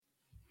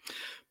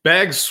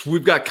Bags,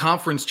 we've got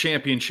conference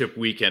championship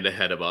weekend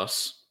ahead of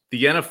us.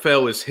 The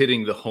NFL is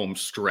hitting the home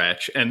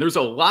stretch, and there's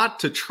a lot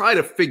to try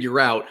to figure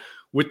out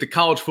with the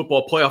college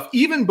football playoff,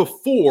 even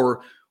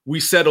before we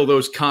settle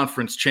those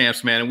conference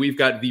champs, man. And we've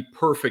got the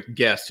perfect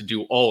guest to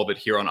do all of it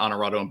here on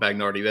Honorado and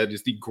Bagnardi. That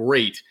is the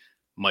great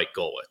Mike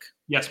Golic.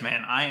 Yes,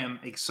 man. I am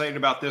excited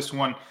about this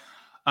one.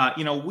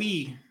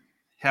 We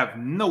have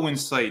no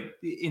insight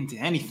into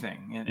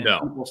anything, and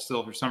people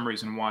still, for some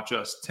reason, watch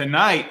us.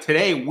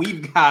 Today,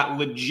 we've got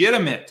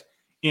legitimate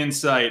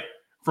insight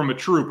from a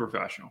true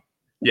professional.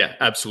 Yeah,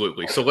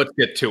 absolutely. So let's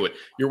get to it.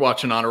 You're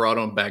watching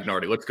Honorado and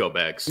Bagnardi. Let's go,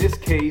 Bags. In this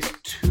case,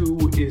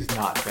 2 is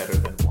not better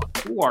than 1.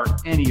 Who are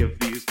any of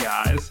these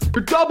guys?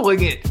 You're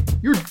doubling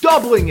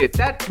it.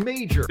 That's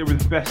major. They were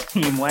the best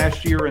team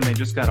last year, and they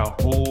just got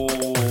a whole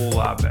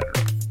lot better.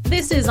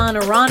 This is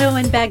Honorado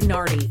and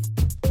Bagnardi.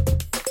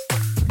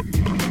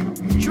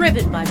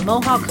 Driven by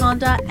Mohawk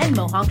Honda and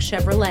Mohawk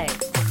Chevrolet.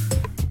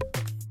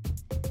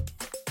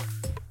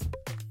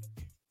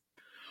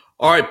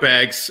 All right,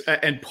 Bags.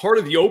 And part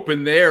of the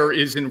open there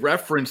is in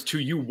reference to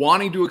you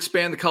wanting to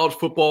expand the college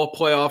football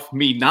playoff,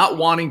 me not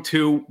wanting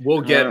to.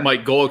 We'll get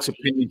Mike Golic's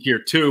opinion here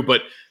too.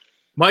 But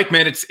Mike,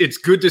 man, it's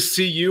good to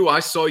see you. I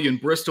saw you in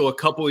Bristol a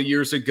couple of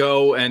years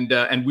ago,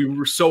 and we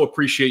were so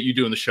appreciate you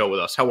doing the show with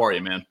us. How are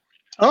you, man?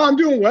 Oh, I'm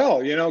doing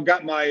well.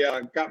 Got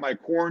my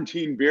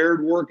quarantine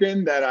beard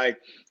working that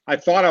I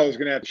thought I was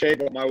going to have to shave,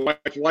 but my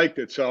wife liked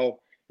it. So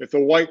if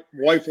the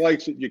wife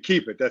likes it, you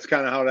keep it. That's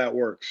kind of how that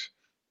works.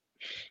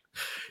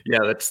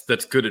 Yeah,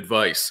 that's good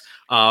advice.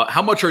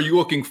 How much are you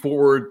looking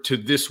forward to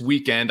this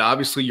weekend?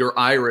 Obviously, your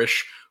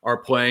Irish are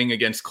playing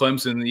against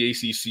Clemson in the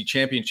ACC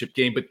championship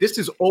game, but this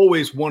is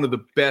always one of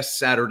the best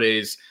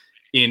Saturdays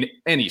in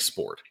any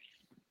sport.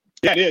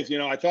 Yeah, it is.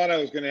 I thought I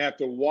was going to have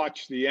to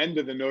watch the end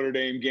of the Notre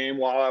Dame game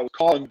while I was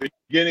calling the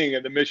beginning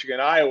of the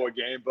Michigan-Iowa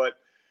game, but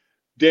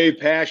Dave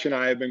Pasch and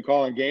I have been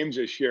calling games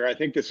this year. I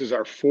think this is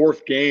our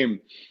 4th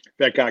game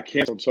that got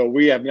canceled, so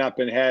we have not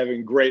been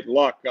having great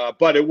luck,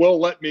 but it will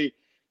let me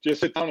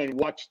just sit down and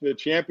watch the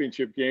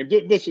championship game.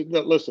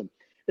 Listen,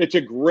 it's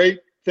a great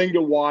thing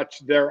to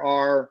watch. There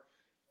are,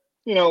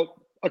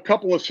 a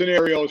couple of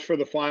scenarios for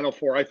the Final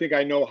Four. I think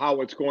I know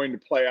how it's going to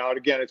play out.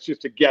 Again, it's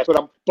just a guess.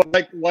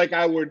 But like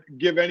I would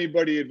give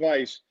anybody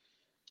advice,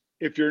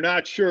 if you're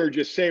not sure,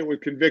 just say it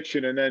with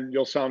conviction, and then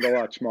you'll sound a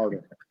lot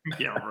smarter.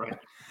 Yeah, right.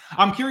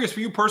 I'm curious for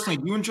you personally,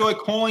 do you enjoy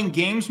calling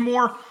games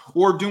more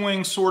or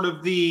doing sort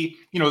of the,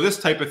 this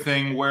type of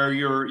thing where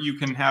you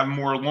can have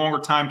more longer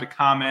time to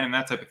comment and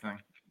that type of thing?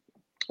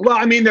 Well,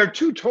 I mean, they're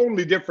 2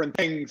 totally different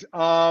things.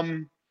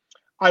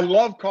 I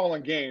love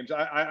calling games.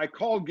 I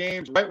called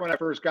games right when I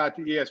first got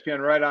to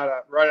ESPN, right out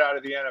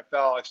of the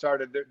NFL. I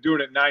started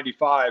doing it in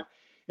 '95,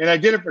 and I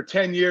did it for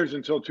 10 years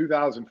until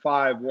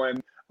 2005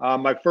 when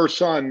my first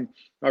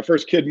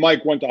kid,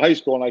 Mike, went to high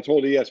school, and I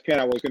told ESPN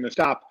I was going to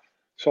stop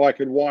so I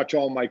could watch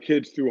all my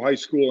kids through high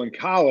school and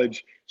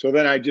college. So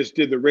then I just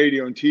did the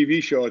radio and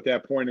TV show at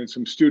that point and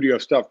some studio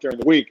stuff during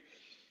the week.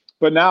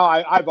 But now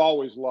I've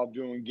always loved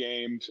doing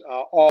games,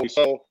 always.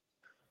 So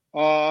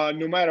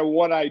no matter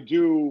what I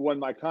do when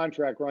my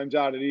contract runs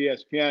out at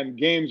ESPN,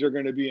 games are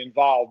going to be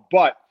involved.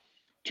 But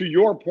to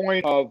your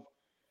point of,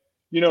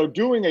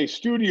 doing a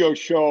studio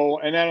show,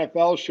 an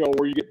NFL show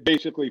where you get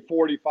basically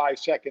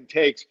 45-second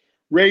takes,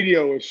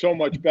 radio is so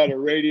much better.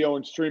 Radio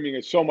and streaming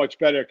is so much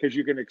better because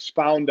you can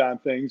expound on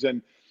things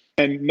and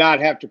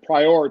not have to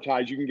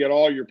prioritize. You can get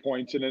all your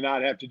points in and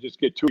not have to just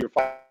get 2 or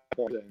 5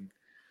 points in.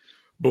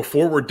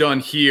 Before we're done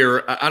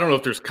here, I don't know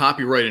if there's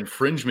copyright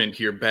infringement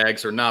here,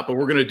 Bags, or not, but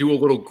we're going to do a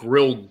little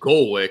grill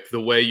Golic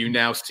the way you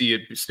now see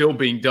it still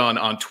being done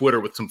on Twitter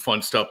with some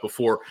fun stuff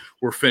before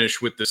we're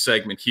finished with this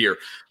segment here.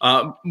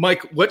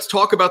 Mike, let's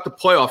talk about the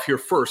playoff here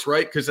first,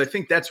 right? Because I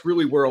think that's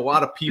really where a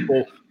lot of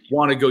people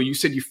want to go. You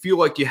said you feel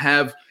like you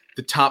have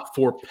the top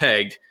 4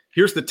 pegged.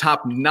 Here's the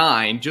top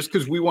 9, just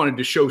because we wanted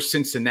to show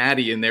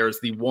Cincinnati in there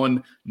as the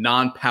one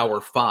non-power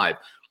 5.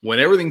 When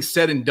everything's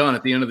said and done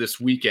at the end of this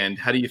weekend,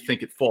 how do you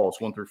think it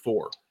falls 1 through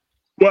 4?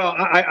 Well,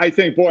 I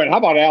think, boy, how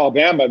about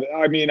Alabama?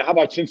 I mean, how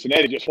about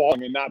Cincinnati just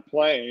falling and not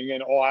playing,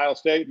 and Ohio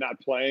State not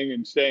playing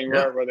and staying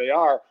right where they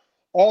are?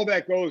 All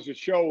that goes to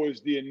show is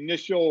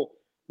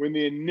when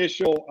the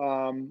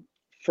initial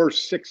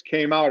first 6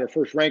 came out or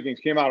first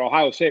rankings came out,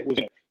 Ohio State was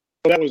in it.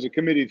 So that was the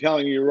committee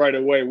telling you right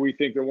away, we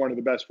think they're one of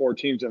the best 4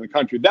 teams in the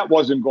country. That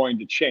wasn't going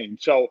to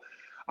change. So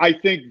I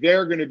think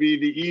they're going to be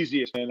the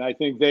easiest, and I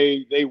think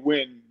they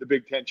win the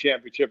Big Ten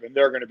championship, and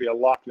they're going to be a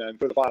lock then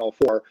for the Final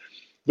Four.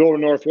 Though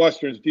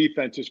Northwestern's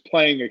defense is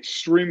playing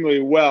extremely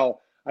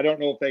well, I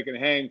don't know if they can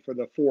hang for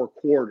the 4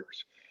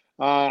 quarters.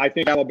 I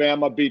think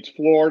Alabama beats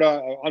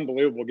Florida. An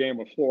unbelievable game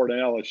with Florida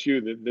and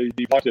LSU.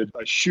 They busted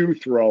a shoe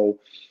throw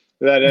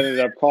that ended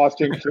up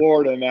costing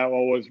Florida, and that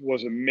one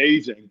was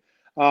amazing.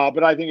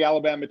 But I think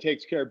Alabama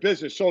takes care of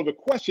business. So the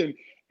question,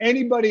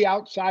 anybody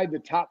outside the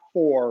top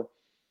 4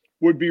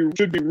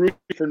 should be rooting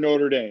for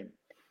Notre Dame,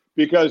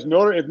 because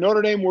if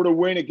Notre Dame were to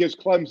win, it gives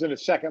Clemson a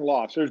second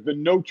loss. There's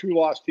been no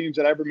 2-loss teams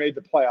that ever made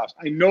the playoffs.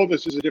 I know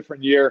this is a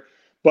different year,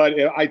 But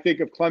I think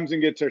if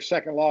Clemson gets their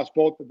second loss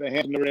both at the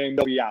hands of Notre Dame,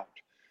 they'll be out.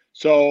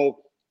 So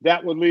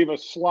that would leave a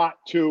slot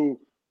to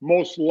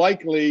most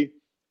likely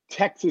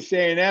Texas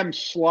A&M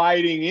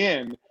sliding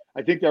in.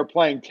 I think they're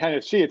playing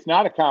Tennessee. It's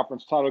not a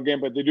conference title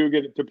game, but they do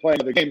get to play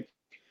another game.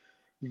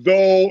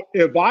 Though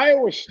if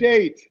Iowa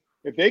State,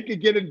 if they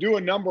could get and do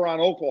a number on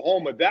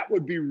Oklahoma, that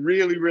would be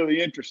really, really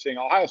interesting.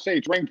 Ohio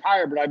State's ranked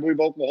higher, but I believe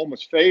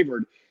Oklahoma's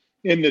favored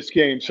in this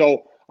game.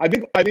 So I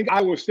think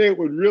Iowa State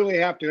would really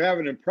have to have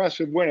an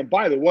impressive win. And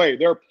by the way,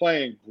 they're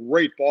playing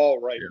great ball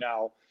right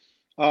now.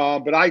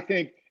 But I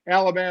think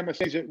Alabama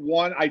stays at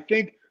 1. I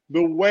think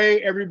the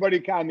way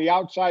everybody on the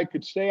outside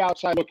could stay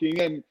outside looking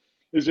in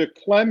is if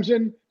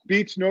Clemson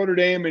beats Notre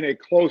Dame in a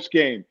close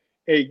game.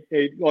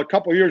 A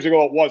couple of years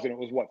ago, it wasn't. It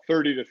was,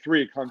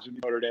 30-3 Clemson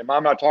Notre Dame.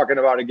 I'm not talking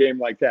about a game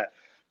like that.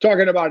 I'm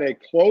talking about a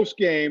close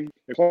game.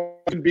 If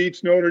Clemson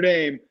beats Notre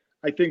Dame,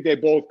 I think they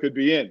both could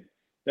be in.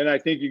 Then I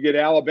think you get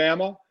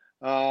Alabama,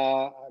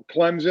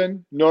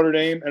 Clemson, Notre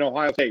Dame, and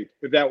Ohio State,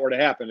 if that were to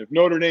happen. If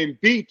Notre Dame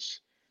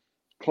beats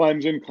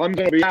Clemson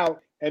will be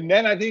out. And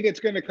then I think it's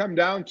going to come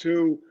down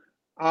to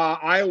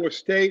Iowa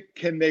State.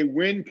 Can they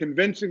win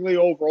convincingly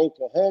over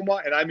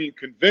Oklahoma? And I mean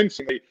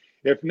convincingly.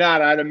 If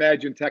not, I'd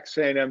imagine Texas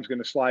A&M is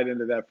going to slide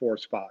into that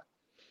 4th spot.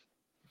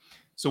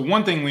 So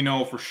one thing we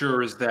know for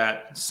sure is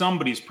that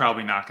somebody's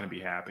probably not going to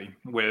be happy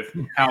with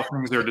how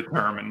things are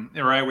determined,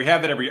 right? We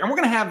have that every year. And we're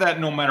going to have that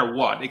no matter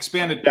what,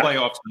 expanded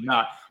playoffs or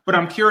not. But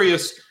I'm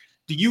curious,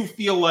 do you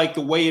feel like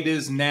the way it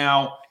is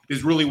now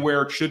is really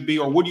where it should be?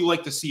 Or would you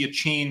like to see a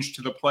change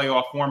to the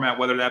playoff format,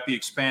 whether that be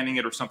expanding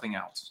it or something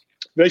else?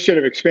 They should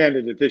have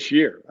expanded it this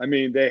year. I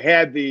mean, they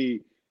had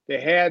the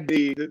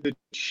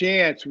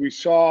chance. We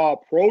saw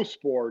pro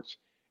sports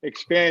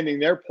expanding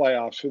their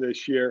playoffs for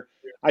this year.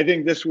 I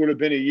think this would have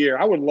been a year.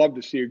 I would love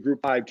to see a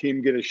Group 5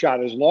 team get a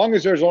shot. As long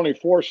as there's only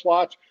 4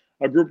 slots,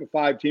 a Group of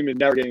 5 team is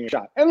never getting a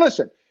shot. And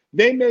listen,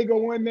 they may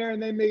go in there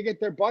and they may get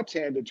their butts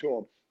handed to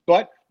them.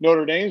 But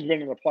Notre Dame's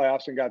been in the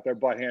playoffs and got their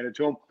butt handed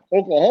to them.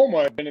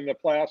 Oklahoma have been in the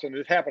playoffs, and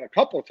it's happened a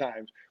couple of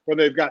times where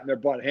they've gotten their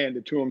butt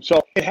handed to them.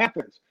 So it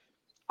happens.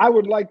 I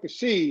would like to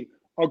see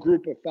a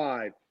Group of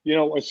 5,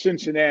 a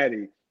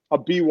Cincinnati, a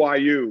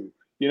BYU,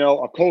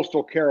 a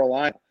Coastal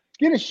Carolina.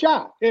 Get a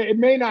shot. It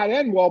may not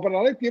end well, but I'd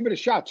like to give it a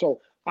shot.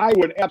 So I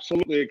would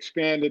absolutely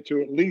expand it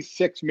to at least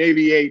 6,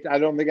 maybe 8. I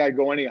don't think I'd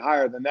go any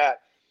higher than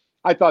that.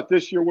 I thought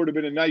this year would have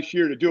been a nice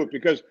year to do it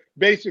because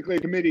basically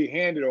the committee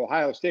handed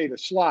Ohio State a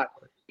slot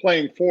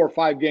playing 4 or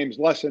 5 games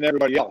less than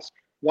everybody else.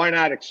 Why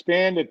not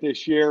expand it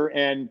this year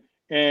and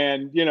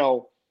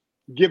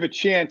give a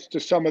chance to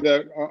some of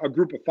a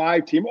Group of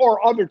 5 team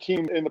or other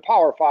teams in the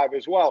Power 5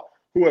 as well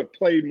who have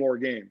played more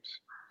games?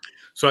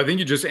 So I think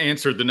you just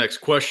answered the next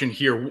question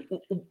here.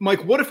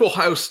 Mike, what if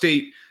Ohio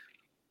State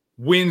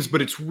wins,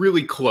 but it's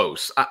really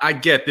close? I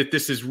get that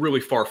this is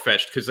really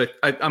far-fetched because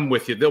I'm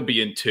with you. They'll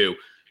be in 2.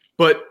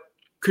 But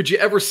could you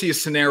ever see a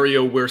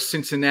scenario where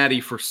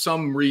Cincinnati, for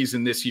some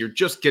reason this year,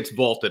 just gets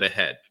vaulted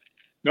ahead?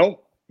 No,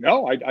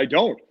 I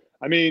don't.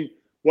 I mean,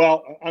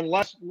 well,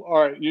 unless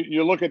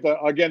you look at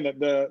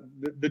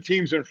the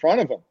teams in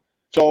front of them.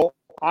 So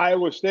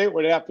Iowa State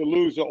would have to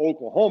lose to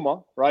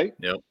Oklahoma, right?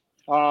 Yep.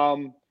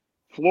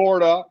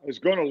 Florida is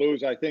going to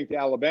lose, I think, to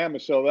Alabama,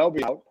 so they'll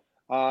be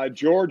out.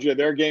 Georgia,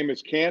 their game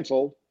is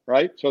canceled,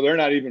 right? So they're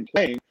not even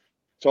playing.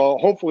 So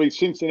hopefully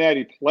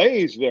Cincinnati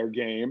plays their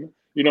game,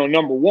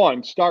 number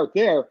 1, start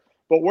there.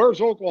 But where's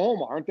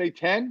Oklahoma? Aren't they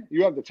 10?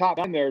 You have the top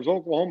on there. Is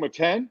Oklahoma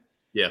 10?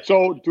 Yeah.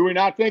 So do we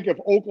not think if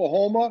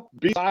Oklahoma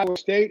beats Iowa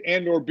State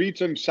and or beats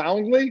them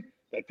soundly,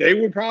 that they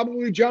would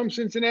probably jump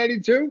Cincinnati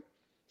too?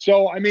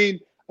 So, I mean,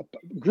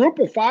 a Group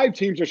of 5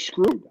 teams are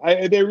screwed.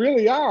 They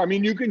really are. I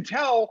mean, you can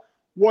tell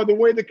the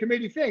way the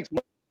committee thinks.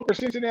 Look where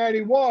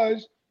Cincinnati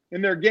was,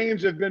 and their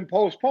games have been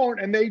postponed,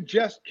 and they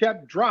just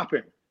kept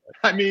dropping.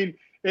 I mean,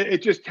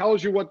 it just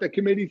tells you what the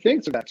committee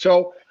thinks of that.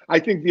 So I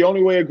think the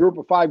only way a Group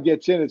of 5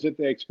 gets in is if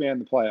they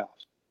expand the playoffs.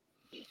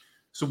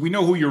 So we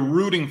know who you're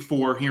rooting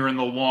for here in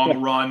the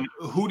long run.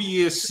 Who do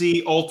you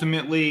see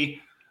ultimately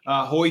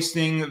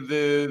hoisting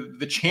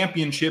the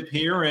championship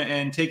here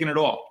and taking it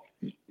all?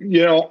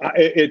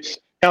 It's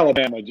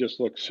Alabama just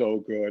looks so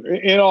good.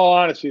 In all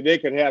honesty, they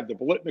could have the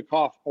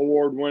Biletnikoff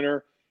Award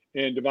winner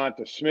in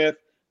Devonta Smith,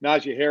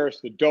 Najee Harris,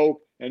 the Doak,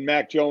 and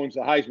Mac Jones,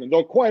 the Heisman.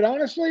 Though, quite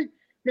honestly,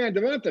 man,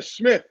 Devonta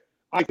Smith,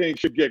 I think,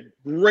 should get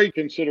great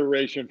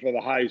consideration for the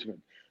Heisman.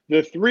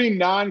 The 3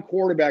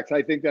 non-quarterbacks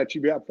I think that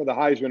should be up for the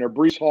Heisman are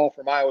Breece Hall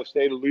from Iowa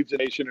State, who leads the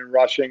nation in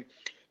rushing,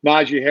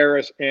 Najee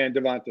Harris, and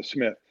Devonta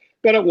Smith.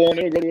 But it won't.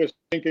 It'll go to a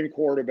stinking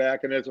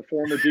quarterback. And as a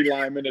former D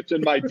lineman, it's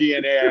in my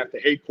DNA. I have to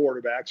hate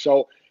quarterbacks.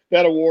 So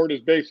that award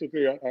is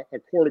basically a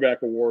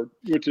quarterback award,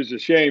 which is a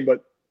shame.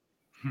 But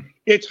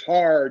it's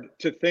hard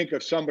to think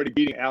of somebody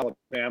beating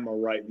Alabama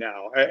right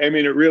now. I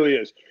mean, it really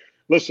is.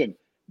 Listen,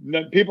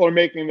 people are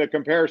making the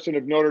comparison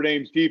of Notre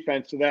Dame's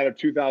defense to that of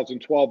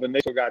 2012, and they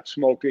still got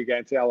smoked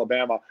against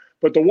Alabama.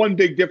 But the one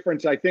big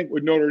difference, I think,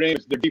 with Notre Dame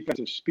is their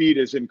defensive speed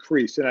has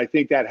increased, and I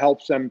think that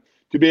helps them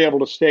to be able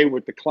to stay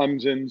with the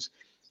Clemsons,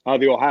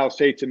 the Ohio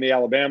States, and the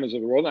Alabamas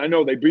of the world. I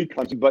know they beat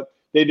Clemson, but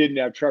They didn't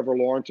have Trevor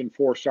Lawrence and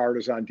 4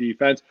 starters on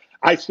defense.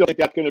 I still think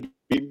that's going to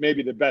be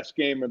maybe the best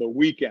game of the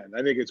weekend.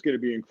 I think it's going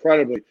to be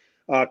incredibly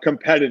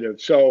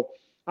competitive. So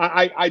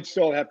I'd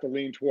still have to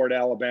lean toward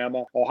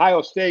Alabama.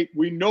 Ohio State,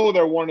 we know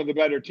they're one of the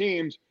better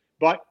teams,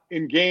 but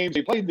in games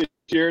they played this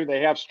year,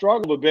 they have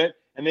struggled a bit,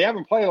 and they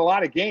haven't played a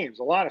lot of games,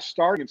 a lot of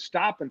starting and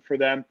stopping for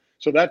them.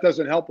 So that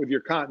doesn't help with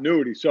your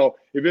continuity. So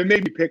if it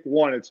made me pick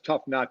one, it's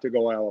tough not to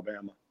go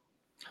Alabama.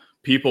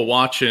 People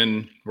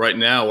watching right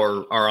now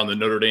are on the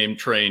Notre Dame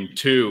train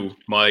too,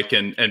 Mike.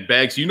 And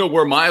Bags, you know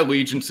where my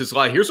allegiances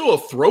lie. Here's a little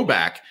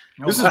throwback.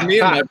 This is me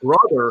and my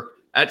brother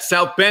at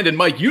South Bend. And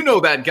Mike, you know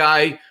that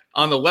guy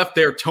on the left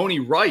there, Tony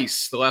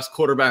Rice, the last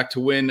quarterback to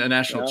win a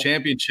national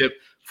championship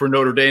for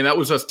Notre Dame. That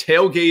was us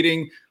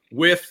tailgating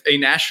with a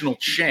national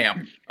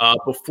champ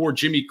before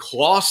Jimmy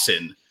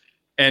Clausen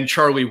and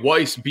Charlie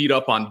Weiss beat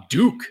up on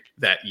Duke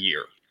that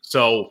year.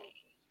 So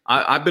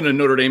I've been a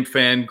Notre Dame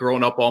fan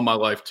growing up all my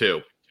life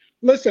too.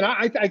 Listen,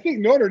 I think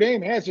Notre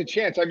Dame has a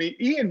chance. I mean,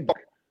 Ian Book,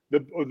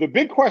 the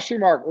big question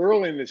mark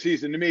early in the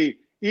season to me,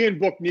 Ian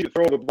Book needs to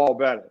throw the ball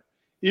better.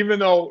 Even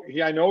though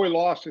I know he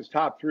lost his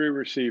top 3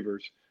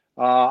 receivers.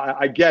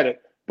 I get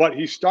it. But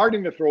he's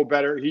starting to throw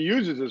better. He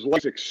uses his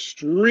legs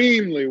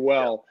extremely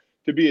well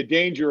to be a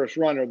dangerous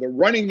runner. The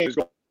running game is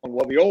going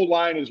well. The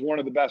O-line is one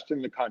of the best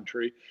in the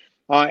country.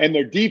 And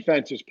their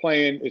defense is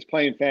playing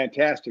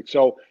fantastic.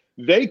 So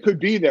they could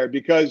be there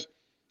because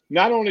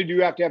not only do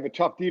you have to have a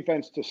tough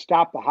defense to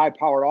stop the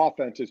high-powered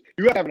offenses,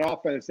 you have to have an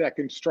offense that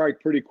can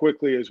strike pretty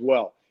quickly as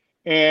well.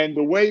 And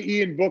the way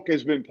Ian Book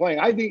has been playing,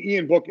 I think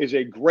Ian Book is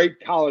a great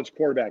college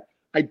quarterback.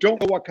 I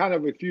don't know what kind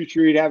of a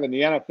future he'd have in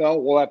the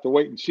NFL. We'll have to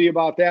wait and see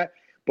about that.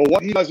 But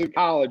what he does in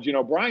college,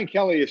 Brian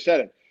Kelly has said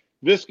it.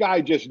 This guy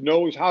just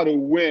knows how to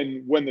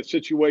win when the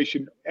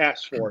situation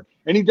asks for it.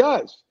 And he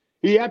does.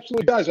 He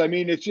absolutely does. I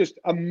mean, it's just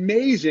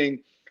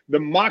amazing the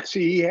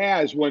moxie he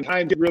has when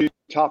times get really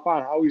tough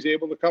on how he's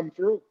able to come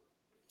through.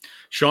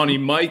 Shawnee,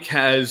 Mike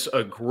has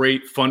a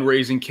great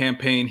fundraising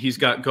campaign he's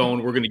got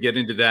going. We're going to get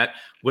into that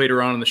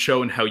later on in the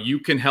show and how you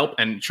can help.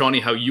 And Shawnee,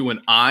 how you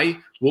and I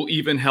will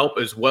even help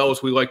as well,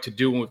 as we like to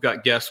do when we've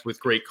got guests with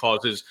great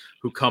causes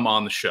who come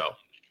on the show.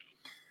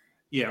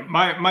 Yeah,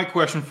 my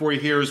question for you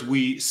here is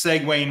we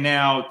segue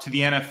now to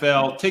the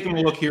NFL. Taking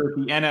a look here at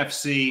the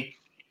NFC.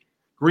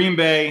 Green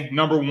Bay,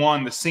 number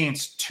 1, the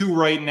Saints 2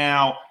 right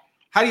now.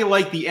 How do you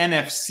like the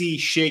NFC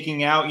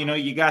shaking out?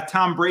 You got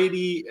Tom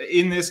Brady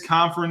in this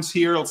conference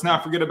here. Let's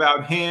not forget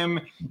about him.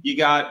 You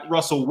got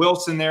Russell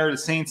Wilson there, the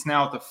Saints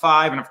now at the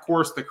 5, and of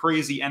course the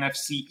crazy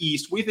NFC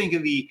East. What do you think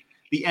of the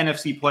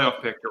NFC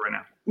playoff picture right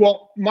now?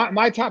 Well,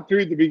 my top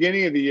 3 at the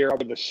beginning of the year are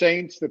the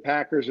Saints, the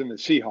Packers, and the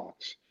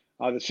Seahawks.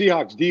 The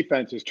Seahawks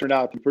defense has turned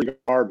out to be pretty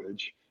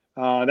garbage.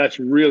 That's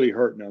really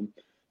hurting them.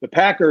 The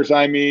Packers,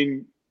 I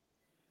mean,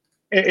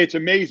 it's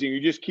amazing. You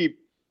just keep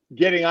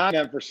getting on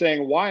them for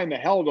saying, why in the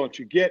hell don't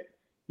you get,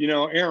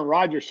 Aaron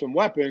Rodgers some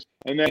weapons?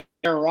 And then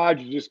Aaron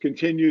Rodgers just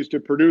continues to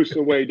produce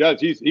the way he does.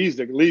 He's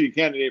the leading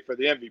candidate for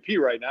the MVP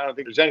right now. I don't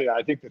think there's any.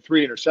 I think the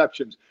 3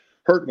 interceptions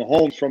hurt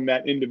Mahomes from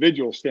that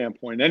individual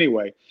standpoint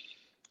anyway.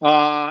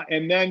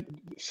 And then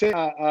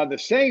the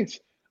Saints,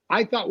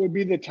 I thought would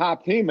be the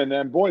top team. And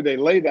then, boy, they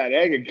lay that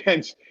egg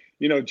against,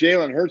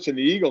 Jalen Hurts and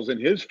the Eagles in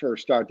his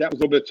first start. That was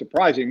a little bit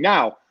surprising.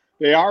 Now,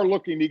 they are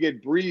looking to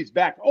get Brees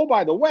back. Oh,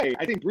 by the way,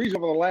 I think Brees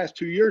over the last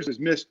 2 years has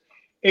missed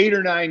 8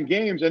 or 9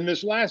 games. And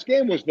this last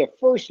game was the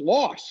first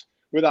loss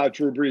without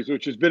Drew Brees,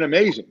 which has been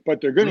amazing.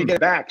 But they're going to get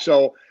back.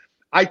 So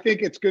I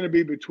think it's going to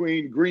be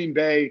between Green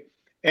Bay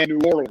and New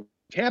Orleans.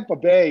 Tampa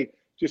Bay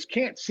just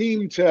can't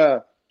seem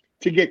to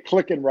get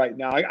clicking right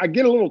now. I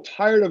get a little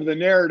tired of the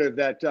narrative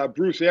that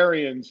Bruce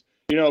Arians,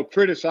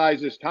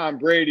 criticizes Tom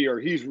Brady or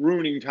he's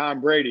ruining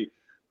Tom Brady.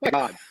 My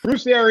God,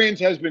 Bruce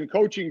Arians has been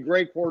coaching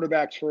great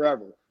quarterbacks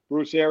forever.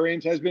 Bruce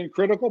Arians has been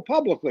critical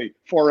publicly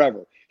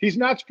forever. He's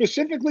not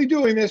specifically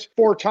doing this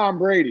for Tom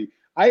Brady.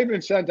 I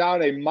even sent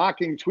out a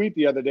mocking tweet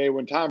the other day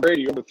when Tom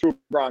Brady overthrew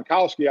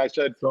Gronkowski. I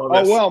said,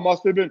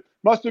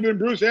 must have been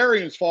Bruce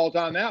Arians' fault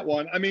on that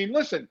one. I mean,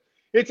 listen,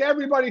 it's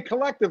everybody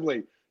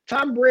collectively.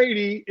 Tom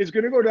Brady is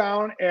going to go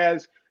down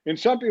as, in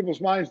some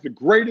people's minds, the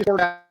greatest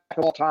quarterback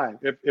of all time.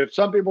 If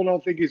some people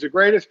don't think he's the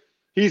greatest,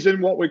 he's in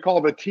what we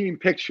call the team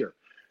picture.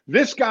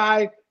 This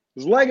guy's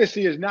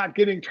legacy is not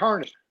getting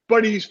tarnished,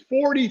 but he's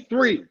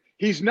 43.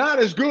 He's not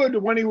as good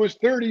when he was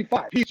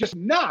 35. He's just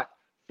not.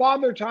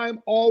 Father Time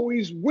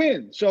always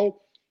wins.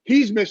 So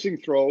he's missing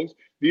throws.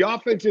 The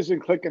offense isn't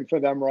clicking for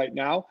them right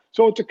now.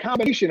 So it's a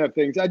combination of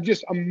things. I'm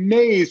just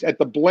amazed at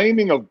the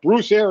blaming of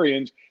Bruce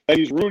Arians that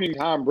he's ruining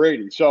Tom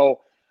Brady.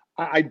 So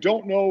I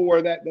don't know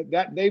where that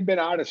they've been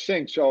out of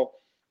sync. So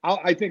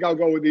I think I'll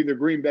go with either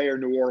Green Bay or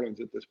New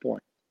Orleans at this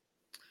point.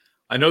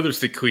 I know there's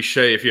the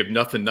cliche, if you have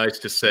nothing nice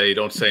to say,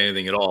 don't say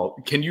anything at all.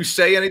 Can you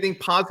say anything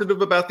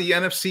positive about the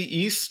NFC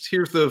East?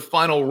 Here's the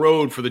final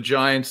road for the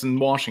Giants in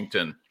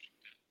Washington.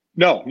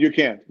 No, you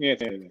can't. You can't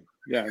say anything.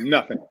 Yeah,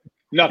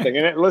 nothing.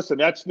 And listen,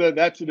 that's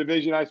the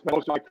division I spent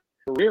most of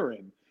my career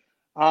in.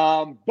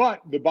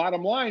 But the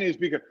bottom line is,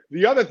 because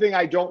the other thing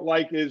I don't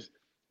like is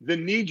the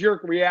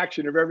knee-jerk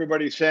reaction of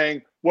everybody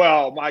saying,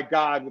 well, my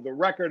God, with the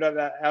record of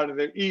that out of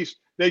the East,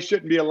 they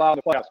shouldn't be allowed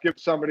to playoffs. Give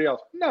somebody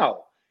else.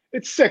 No,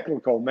 it's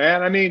cyclical,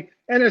 man. I mean,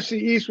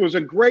 NFC East was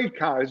a great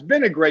it's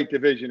been a great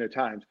division at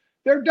times.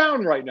 They're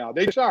down right now.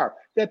 They just are.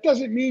 That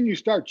doesn't mean you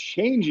start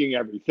changing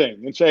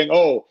everything and saying,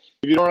 oh,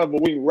 if you don't have a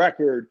winning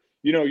record,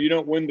 you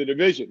don't win the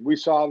division. We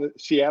saw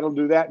Seattle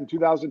do that in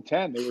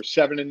 2010. They were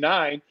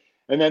 7-9,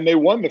 and then they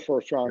won the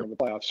first round of the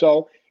playoffs.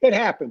 So it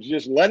happens.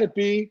 Just let it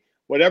be.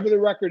 Whatever the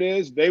record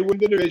is, they win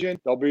the division.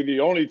 They'll be the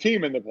only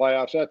team in the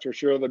playoffs, that's for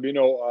sure. There'll be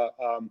no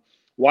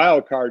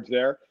wild cards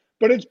there.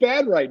 But it's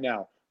bad right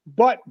now.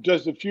 But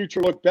does the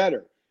future look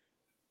better?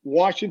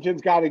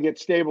 Washington's got to get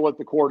stable at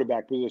the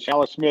quarterback position.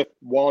 Alex Smith,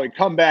 while he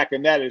come back,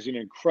 and that is an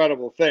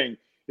incredible thing,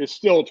 is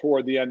still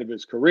toward the end of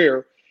his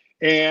career.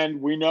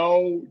 And we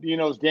know,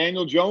 is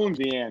Daniel Jones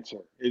the answer?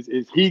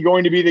 Is he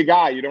going to be the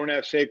guy? You don't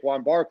have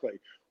Saquon Barkley.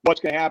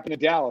 What's going to happen to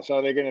Dallas?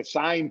 Are they going to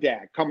sign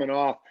Dak coming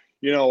off,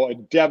 a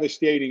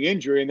devastating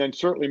injury? And then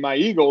certainly my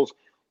Eagles,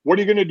 what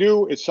are you going to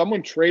do? Is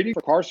someone trading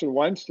for Carson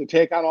Wentz to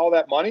take on all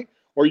that money?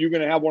 Or are you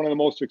going to have one of the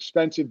most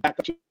expensive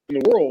backups in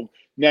the world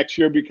next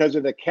year because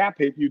of the cap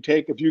hit you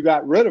take if you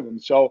got rid of him?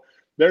 So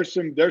there's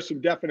some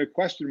definite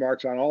question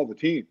marks on all the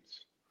teams.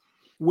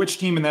 Which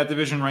team in that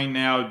division right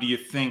now do you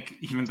think,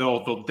 even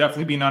though they'll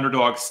definitely be an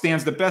underdog,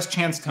 stands the best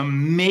chance to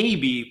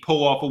maybe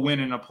pull off a win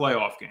in a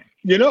playoff game?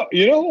 You know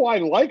who I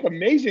like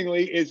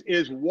amazingly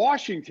is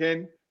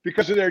Washington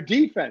because of their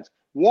defense.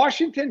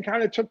 Washington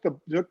kind of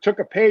took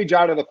a page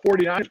out of the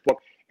 49ers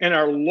book and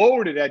are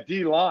loaded at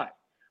D-line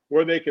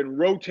where they can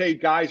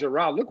rotate guys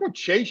around. Look what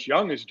Chase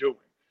Young is doing.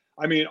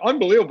 I mean,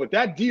 unbelievable. But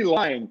that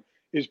D-line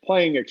is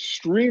playing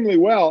extremely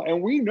well.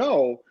 And we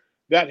know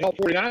that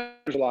helped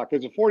 49ers a lot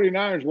because the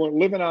 49ers weren't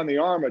living on the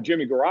arm of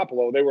Jimmy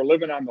Garoppolo. They were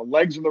living on the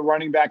legs of the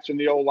running backs in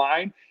the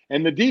O-line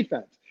and the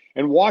defense.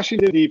 And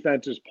Washington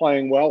defense is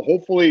playing well.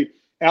 Hopefully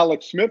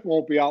Alex Smith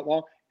won't be out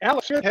long.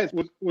 Alex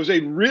Smith was a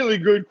really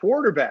good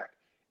quarterback.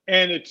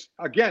 And it's,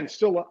 again,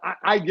 still,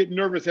 I get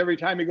nervous every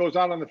time he goes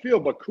out on the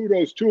field, but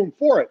kudos to him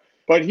for it.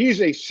 But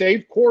he's a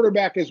safe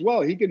quarterback as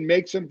well. He can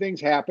make some things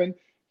happen,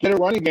 get a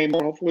running game,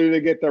 and hopefully they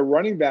get their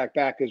running back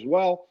as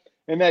well.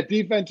 And that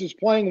defense is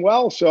playing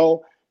well.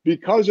 So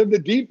because of the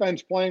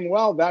defense playing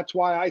well, that's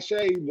why I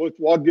say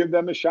we'll give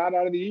them a shot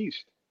out of the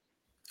East.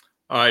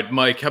 All right,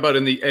 Mike, how about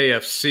in the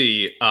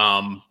AFC?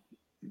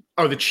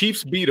 Are the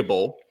Chiefs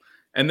beatable?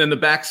 And then the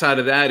backside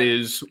of that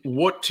is,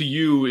 what to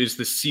you is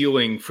the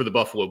ceiling for the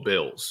Buffalo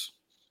Bills?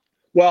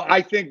 Well,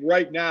 I think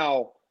right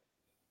now,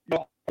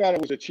 I thought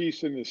it was the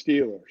Chiefs and the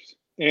Steelers.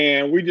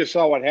 And we just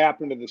saw what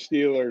happened to the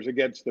Steelers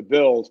against the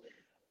Bills.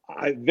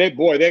 They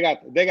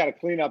got to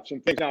clean up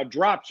some things. Now,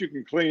 drops you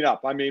can clean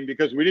up. I mean,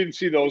 because we didn't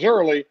see those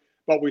early,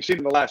 but we've seen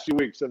in the last few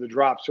weeks of the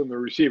drops from the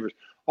receivers.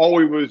 All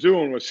we was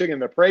doing was singing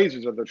the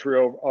praises of the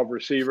trio of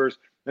receivers,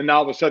 and now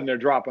all of a sudden they're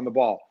dropping the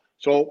ball.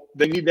 So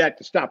they need that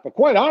to stop. But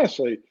quite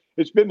honestly,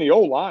 it's been the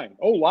O-line.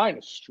 O-line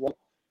is strong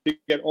to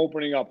get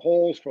opening up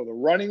holes for the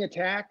running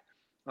attack,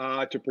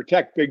 to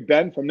protect Big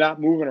Ben from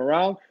not moving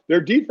around. Their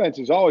defense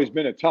has always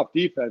been a tough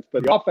defense,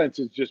 but the offense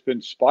has just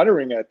been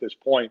sputtering at this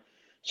point.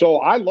 So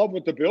I love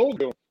what the Bills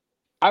do.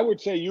 I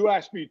would say you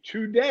asked me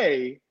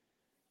today,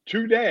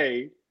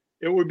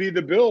 it would be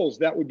the Bills.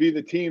 That would be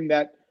the team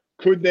that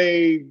could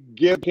they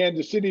give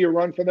Kansas City a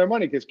run for their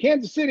money? Because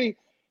Kansas City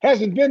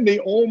hasn't been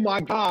the, oh, my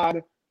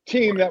God,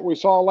 team that we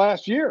saw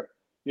last year.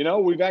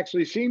 We've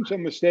actually seen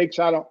some mistakes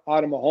out of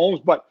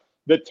Mahomes, but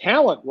the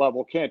talent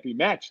level can't be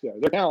matched there.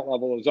 Their talent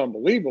level is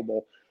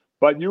unbelievable.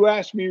 But you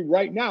ask me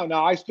right now,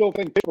 I still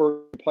think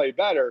Pittsburgh can play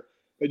better,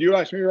 but you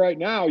ask me right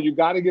now, you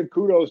got to give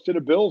kudos to the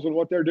Bills and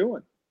what they're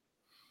doing.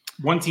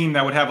 One team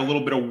that would have a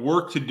little bit of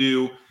work to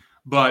do,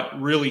 but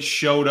really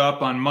showed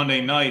up on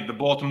Monday night, the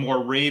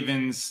Baltimore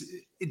Ravens.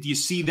 Do you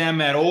see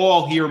them at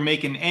all here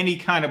making any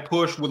kind of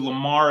push with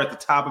Lamar at the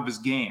top of his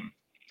game?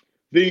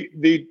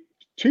 The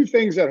two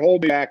things that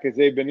hold me back is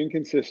they've been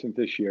inconsistent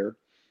this year.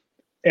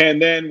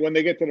 And then when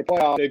they get to the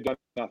playoffs, they've done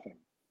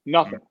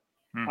nothing.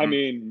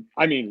 Mm-hmm.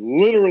 I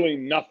mean, literally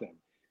nothing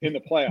in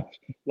the playoffs.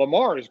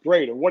 Lamar is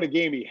great, and what a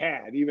game he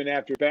had, even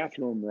after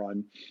bathroom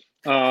run.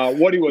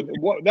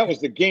 That was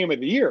the game of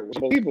the year. It was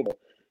unbelievable.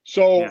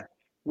 So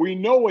we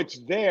know it's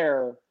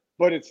there,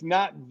 but it's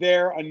not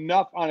there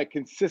enough on a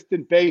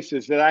consistent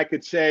basis that I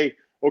could say,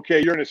 okay,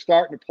 you're going to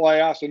start in the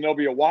playoffs and there'll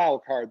be a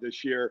wild card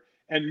this year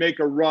and make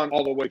a run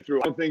all the way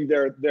through. I don't think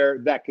they're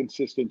that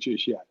consistent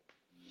just yet.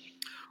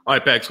 All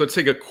right, Bags, let's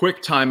take a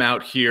quick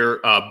timeout here.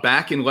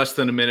 Back in less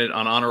than a minute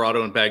on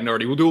Honorado and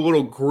Bagnardi. We'll do a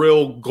little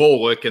grill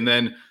Golic, and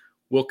then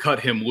we'll cut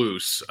him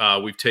loose.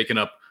 We've taken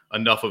up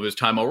enough of his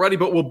time already,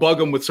 but we'll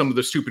bug him with some of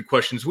the stupid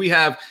questions we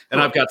have,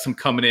 and I've got some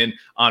coming in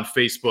on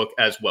Facebook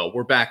as well.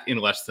 We're back in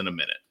less than a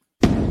minute.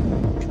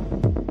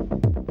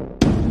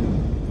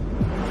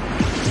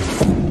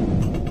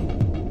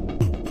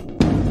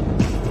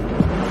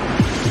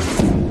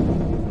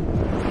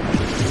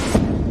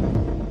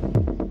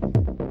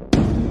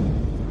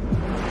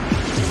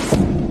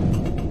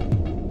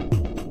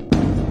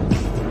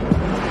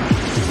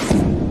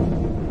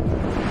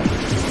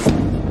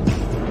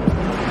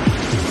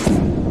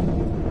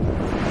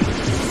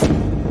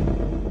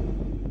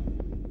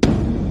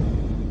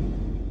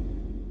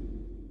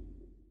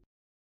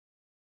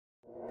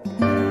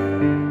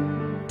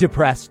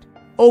 Depressed?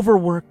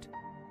 Overworked?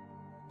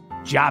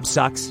 Job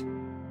sucks?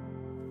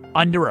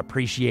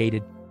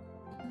 Underappreciated?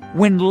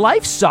 When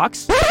life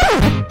sucks,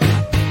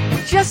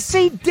 just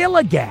say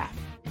Dillagaff.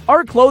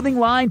 Our clothing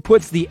line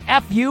puts the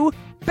FU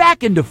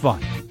back into fun.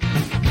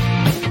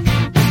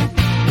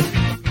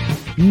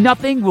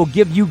 Nothing will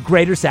give you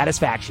greater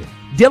satisfaction.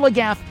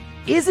 Dillagaff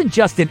isn't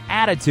just an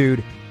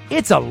attitude,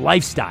 it's a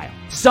lifestyle.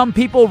 Some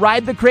people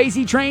ride the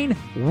crazy train,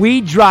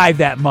 we drive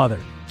that mother.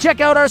 Check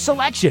out our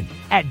selection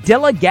at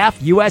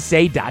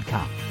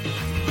DillagaffUSA.com.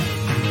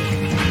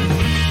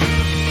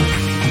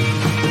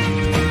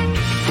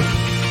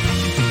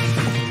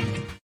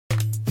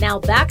 Now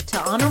back to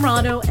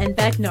Honorado and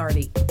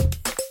Bagnardi.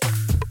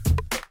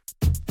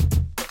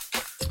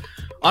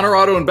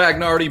 Honorado and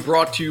Bagnardi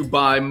brought to you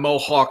by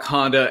Mohawk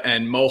Honda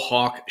and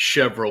Mohawk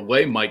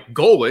Chevrolet. Mike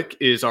Golic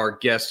is our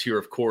guest here,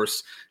 of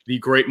course, the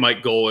great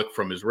Mike Golic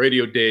from his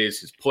radio days,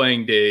 his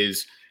playing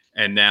days,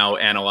 and now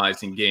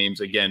analyzing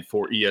games again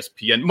for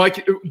ESPN.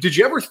 Mike, did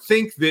you ever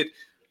think that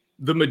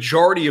the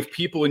majority of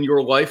people in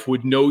your life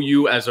would know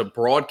you as a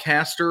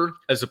broadcaster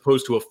as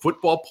opposed to a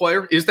football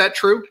player? Is that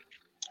true?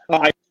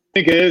 I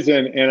think it is,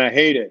 and I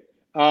hate it.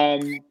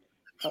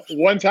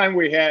 One time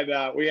we had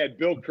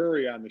Bill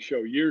Curry on the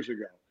show years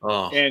ago,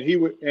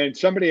 and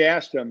somebody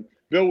asked him,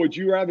 Bill, would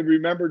you rather be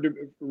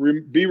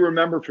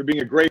remembered for being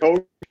a great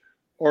coach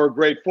or a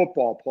great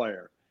football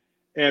player?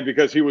 And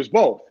because he was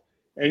both,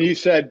 and he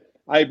said,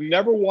 I've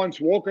never once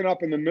woken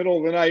up in the middle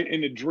of the night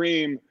in a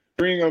dreaming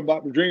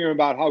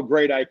about how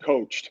great I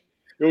coached.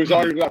 It was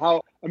always about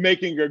how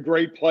making a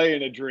great play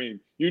in a dream.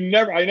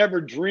 I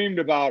never dreamed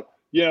about,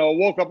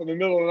 woke up in the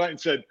middle of the night and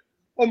said,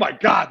 oh my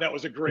God, that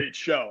was a great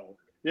show.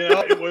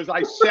 It was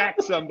I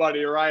sacked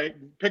somebody or I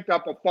picked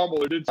up a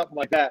fumble or did something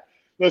like that.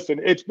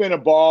 Listen, it's been a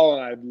ball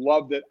and I've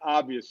loved it.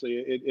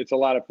 Obviously, it's a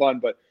lot of fun,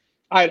 but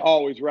I'd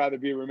always rather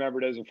be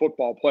remembered as a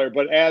football player.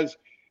 But as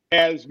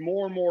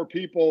more and more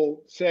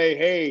people say,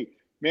 hey,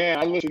 man,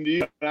 I listened to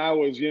you when I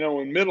was,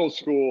 in middle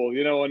school,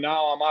 and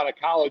now I'm out of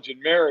college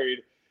and married,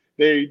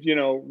 they,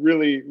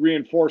 really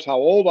reinforce how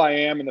old I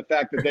am and the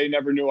fact that they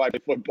never knew I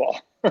played football.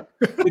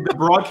 Did the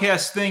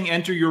broadcast thing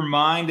enter your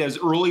mind as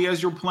early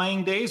as your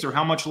playing days, or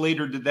how much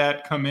later did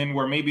that come in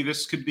where maybe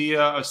this could be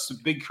a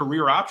big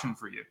career option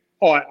for you?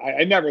 Oh,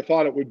 I never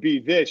thought it would be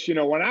this. When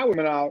I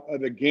went out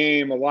of the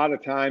game, a lot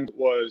of times it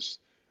was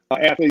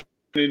athletes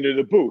into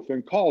the booth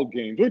and called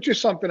games, which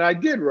is something I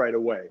did right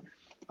away.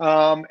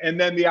 And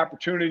then the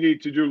opportunity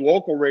to do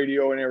local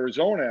radio in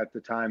Arizona at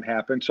the time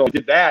happened. So I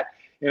did that,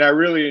 and I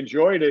really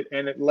enjoyed it,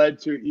 and it led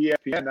to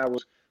ESPN. I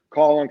was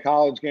calling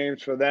college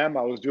games for them.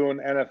 I was doing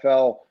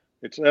NFL.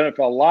 It's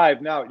NFL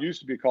Live now. It used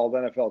to be called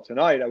NFL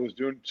Tonight. I was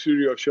doing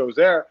studio shows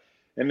there,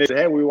 and they said,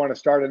 hey, we want to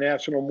start a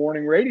national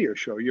morning radio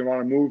show. You want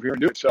to move here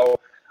and do it? So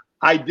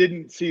I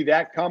didn't see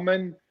that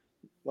coming.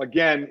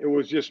 Again, it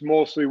was just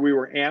mostly we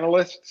were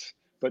analysts,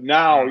 but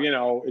now,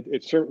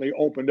 it certainly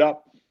opened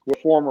up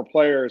where former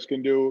players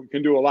can do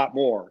a lot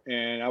more.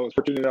 And I was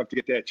fortunate enough to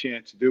get that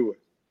chance to do it.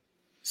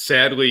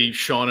 Sadly,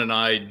 Sean and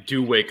I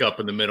do wake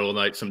up in the middle of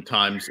the night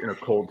sometimes in a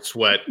cold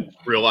sweat,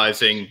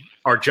 realizing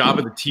our job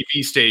at the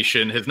TV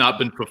station has not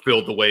been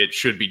fulfilled the way it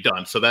should be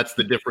done. So that's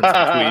the difference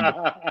between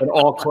an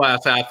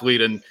all-class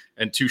athlete and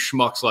two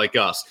schmucks like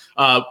us.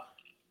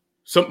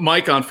 So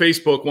Mike on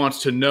Facebook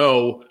wants to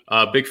know,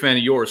 big fan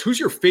of yours, who's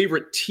your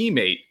favorite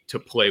teammate to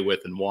play with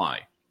and why?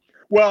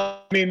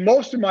 Well,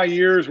 most of my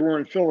years were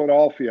in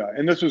Philadelphia,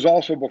 and this was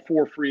also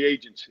before free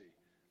agency.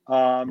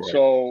 Right.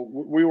 So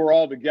we were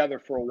all together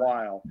for a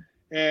while.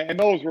 And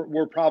those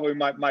were probably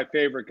my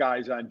favorite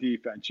guys on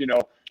defense.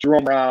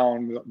 Jerome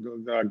Brown,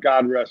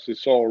 God rest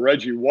his soul.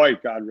 Reggie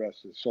White, God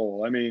rest his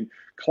soul.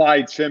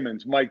 Clyde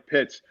Simmons, Mike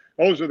Pitts.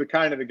 Those are the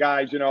kind of the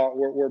guys,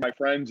 were my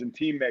friends and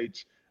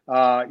teammates, when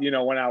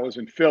I was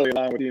in Philly,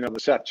 along with, the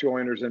Seth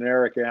Joyners and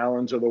Eric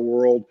Allens of the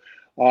world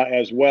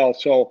as well.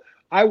 So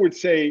I would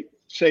say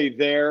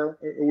there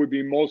it would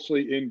be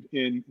mostly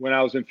in when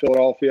I was in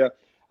Philadelphia.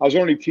 I was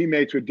only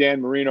teammates with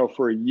Dan Marino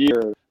for a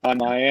year on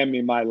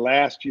Miami, my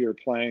last year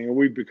playing, and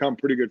we've become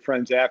pretty good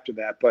friends after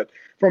that. But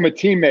from a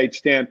teammate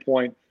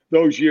standpoint,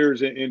 those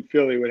years in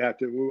Philly would have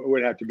to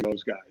be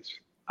those guys.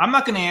 I'm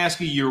not going to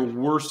ask you your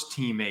worst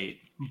teammate,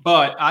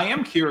 but I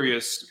am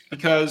curious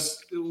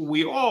because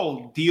we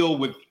all deal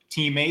with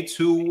teammates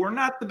who we're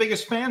not the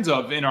biggest fans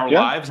of in our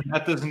lives, and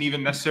that doesn't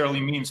even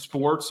necessarily mean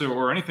sports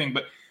or anything.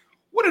 But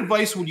what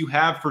advice would you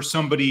have for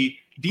somebody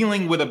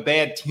dealing with a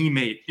bad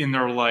teammate in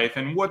their life,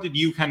 and what did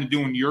you kind of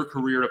do in your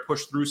career to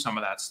push through some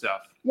of that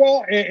stuff?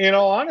 Well, in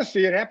all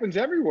honesty, it happens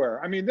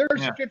everywhere.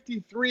 There's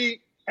 53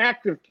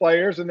 active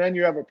players, and then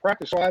you have a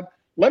practice squad.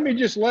 Let me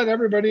just let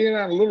everybody in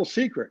on a little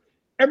secret.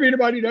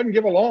 Everybody doesn't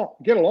get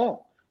along.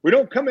 We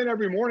don't come in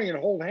every morning and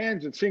hold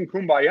hands and sing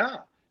Kumbaya.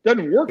 It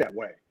doesn't work that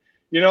way.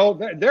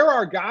 There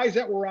are guys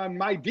that were on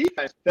my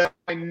defense that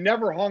I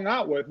never hung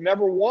out with,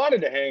 never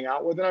wanted to hang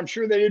out with, and I'm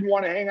sure they didn't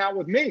want to hang out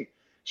with me.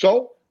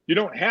 So you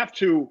don't have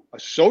to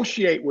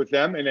associate with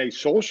them in a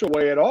social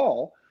way at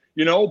all,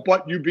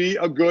 but you be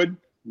a good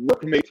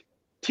workmate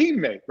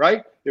teammate,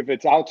 right? If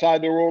it's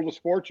outside the world of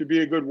sports, you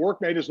be a good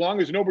workmate as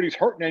long as nobody's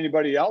hurting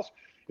anybody else.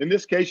 In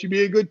this case, you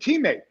be a good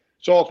teammate.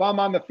 So if I'm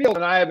on the field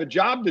and I have a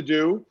job to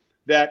do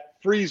that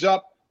frees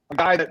up a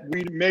guy that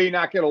we may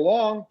not get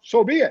along,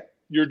 so be it.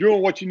 You're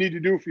doing what you need to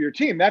do for your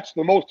team. That's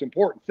the most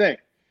important thing,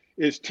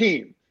 is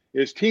team.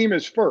 Team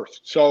is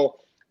first. So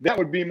that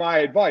would be my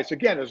advice.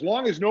 Again, as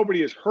long as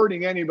nobody is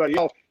hurting anybody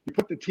else, you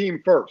put the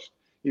team first.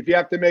 If you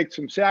have to make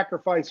some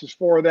sacrifices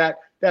for that,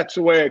 that's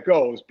the way it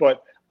goes.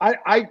 But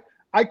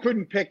I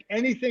couldn't pick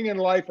anything in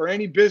life or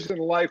any business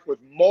in life with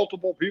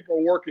multiple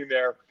people working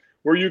there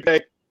where you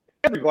think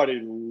everybody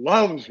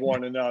loves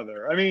one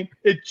another. I mean,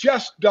 it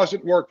just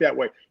doesn't work that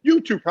way. You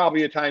two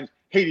probably at times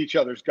hate each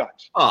other's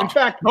guts. In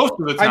fact, most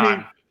of the time. I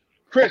mean,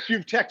 Chris,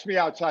 you've texted me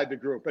outside the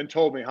group and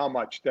told me how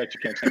much that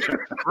you can't say.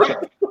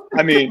 So,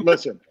 I mean,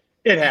 listen,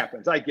 it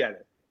happens. I get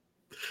it.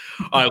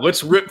 All right,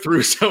 let's rip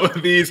through some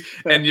of these.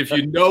 And if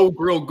you know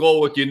Grill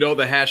Golic, you know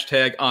the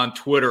hashtag on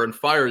Twitter, and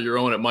fire your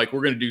own at Mike.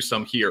 We're going to do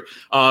some here.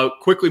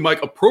 Quickly,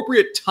 Mike,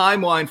 appropriate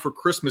timeline for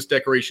Christmas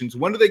decorations.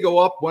 When do they go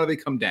up? When do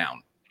they come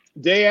down?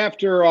 Day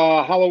after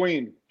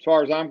Halloween, as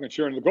far as I'm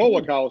concerned. The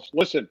Golic house,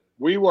 listen,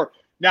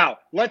 now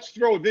let's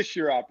throw this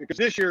year out, because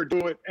this year,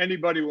 do it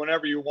anybody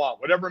whenever you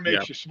want. Whatever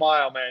makes you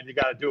smile, man, you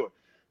got to do it.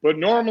 But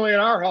normally in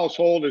our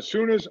household, as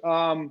soon as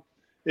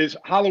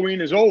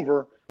Halloween is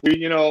over,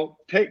 we,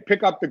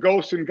 pick up the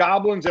ghosts and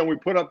goblins and we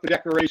put up the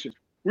decorations.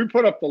 We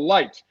put up the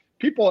lights.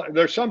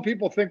 There's some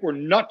people think we're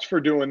nuts for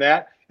doing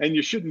that, and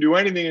you shouldn't do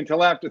anything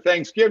until after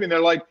Thanksgiving. They're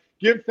like,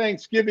 give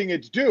Thanksgiving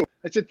its due.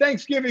 I said,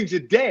 Thanksgiving's a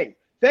day.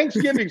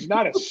 Thanksgiving's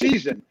not a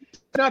season.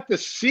 It's not the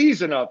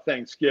season of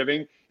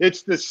Thanksgiving.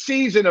 It's the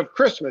season of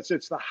Christmas.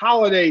 It's the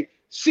holiday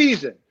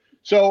season.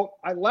 So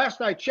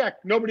last I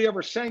checked, nobody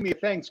ever sang me a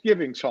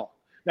Thanksgiving song.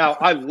 Now,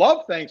 I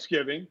love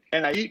Thanksgiving,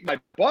 and I eat my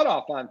butt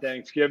off on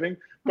Thanksgiving,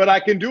 but I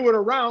can do it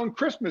around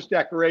Christmas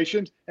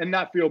decorations and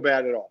not feel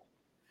bad at all.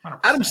 100%.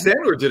 Adam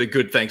Sandler did a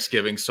good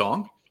Thanksgiving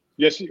song.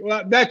 Yes,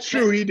 well, that's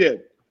true. He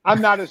did. I'm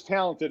not as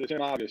talented as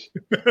him, obviously.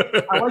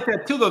 I like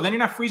that too, though. Then you're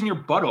not freezing your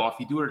butt off.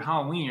 You do it at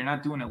Halloween. You're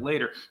not doing it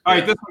later. All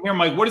right, this one here,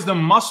 Mike. What is the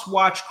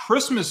must-watch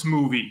Christmas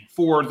movie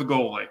for the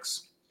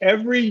Golics?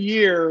 Every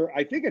year,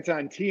 I think it's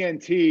on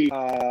TNT,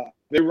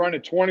 they run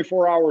it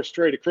 24 hours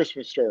straight, A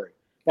Christmas Story,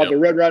 about the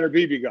Red Ryder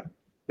BB gun.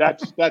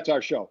 That's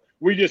our show.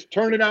 We just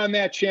turn it on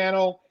that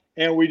channel,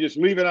 and we just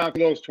leave it on for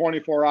those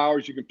 24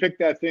 hours. You can pick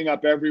that thing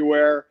up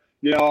everywhere.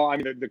 I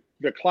mean,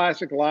 the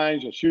classic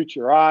lines, you'll shoot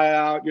your eye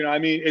out. I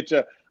mean,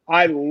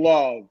 I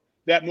love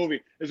that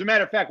movie. As a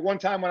matter of fact, one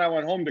time when I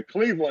went home to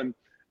Cleveland,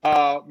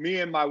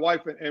 me and my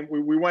wife, and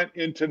we went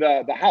into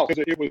the house.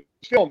 It was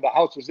filmed. The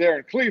house was there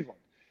in Cleveland.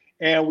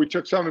 And we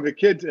took some of the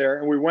kids there,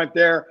 and we went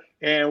there,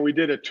 and we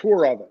did a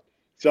tour of it.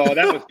 So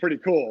that was pretty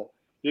cool.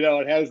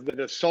 It has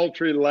the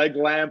sultry leg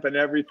lamp and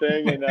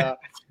everything. And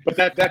but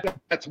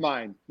that's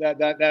mine.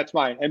 That's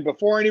mine. And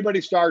before anybody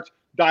starts,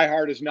 Die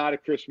Hard is not a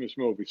Christmas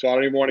movie, so I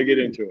don't even want to get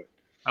into it.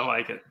 I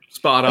like it.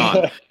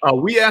 Spot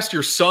on. We asked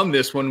your son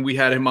this when we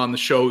had him on the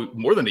show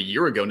more than a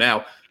year ago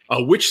now.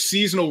 Which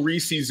seasonal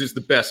Reese's is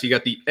the best? You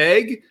got the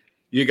egg,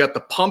 you got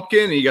the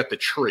pumpkin, and you got the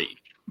tree.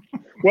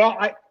 Well,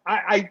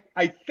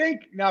 I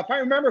think, now, if I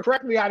remember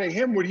correctly out of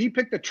him, would he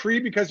pick the tree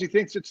because he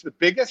thinks it's the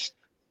biggest?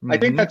 Mm-hmm. I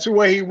think that's the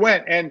way he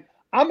went. And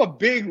I'm a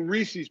big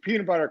Reese's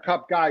Peanut Butter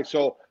Cup guy,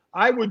 so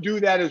I would do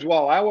that as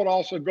well. I would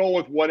also go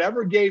with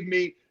whatever gave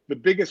me the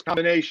biggest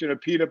combination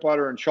of peanut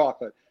butter and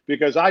chocolate,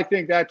 because I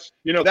think that's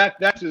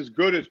as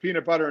good as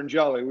peanut butter and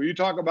jelly. When you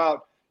talk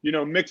about,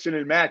 mixing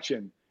and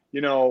matching,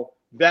 those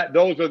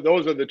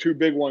are the two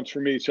big ones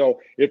for me. So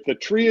if the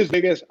tree is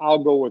biggest,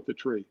 I'll go with the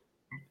tree.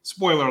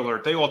 Spoiler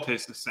alert, they all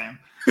taste the same.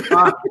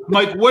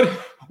 Mike,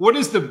 what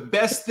is the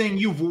best thing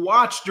you've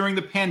watched during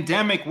the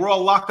pandemic? We're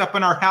all locked up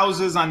in our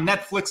houses on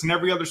Netflix and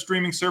every other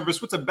streaming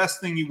service. What's the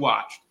best thing you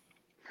watched?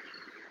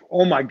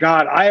 Oh, my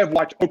God. I have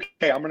watched, I'm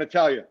going to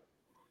tell you,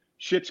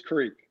 Schitt's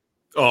Creek.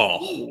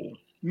 Oh.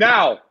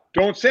 Now,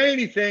 don't say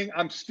anything.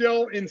 I'm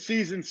still in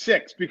season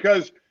 6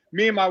 because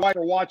me and my wife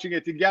are watching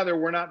it together.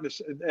 We're not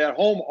at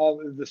home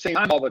all the same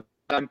time all the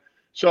time.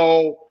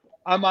 So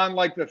I'm on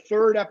like the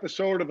 3rd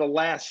episode of the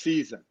last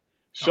season.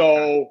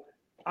 So,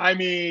 I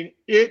mean,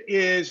 it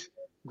is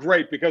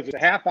great because it's a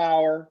half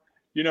hour.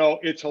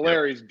 It's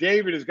hilarious. Yep.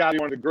 David has got to be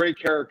one of the great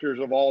characters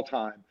of all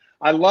time.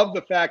 I love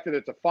the fact that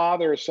it's a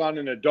father, a son,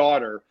 and a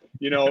daughter,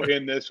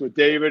 in this with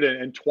David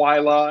and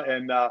Twyla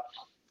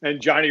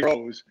and Johnny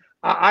Rose.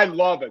 I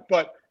love it.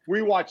 But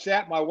we watched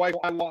that. My wife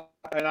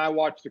and I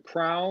watched The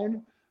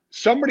Crown.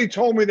 Somebody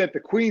told me that The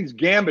Queen's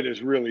Gambit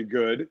is really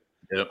good.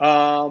 Yep.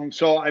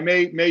 So I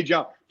may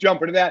jump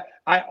into that.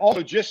 I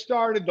also just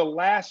started the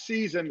last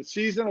season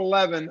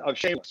 11 of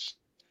Shameless,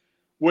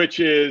 which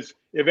is,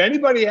 if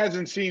anybody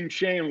hasn't seen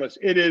Shameless,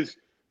 it is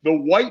the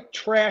white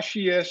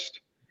trashiest,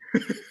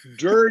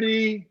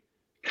 dirty,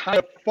 kind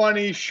of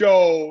funny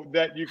show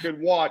that you could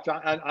watch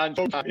on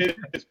Showtime.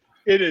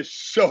 It is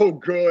so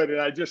good,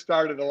 and I just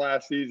started the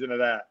last season of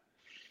that.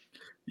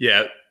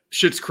 Yeah,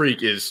 Schitt's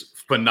Creek is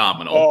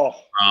phenomenal.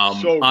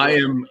 Oh, so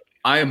good.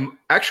 I am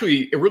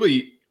actually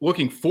really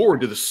looking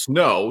forward to the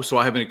snow, so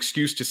I have an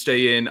excuse to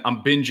stay in.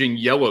 I'm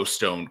binging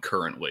Yellowstone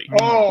currently.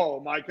 Oh,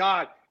 my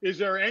God. Is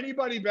there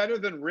anybody better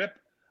than Rip?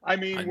 I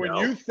mean, when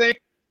you think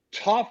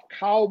tough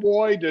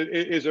cowboy,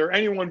 is there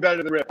anyone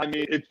better than Rip? I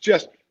mean, it's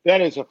just – that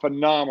is a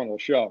phenomenal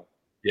show.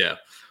 Yeah.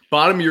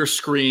 Bottom of your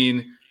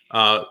screen,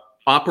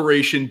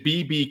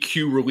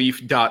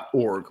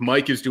 OperationBBQRelief.org.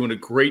 Mike is doing a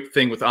great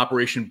thing with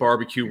Operation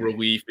Barbecue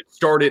Relief. It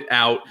started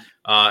out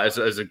as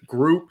a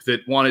group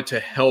that wanted to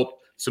help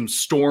some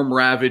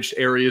storm-ravaged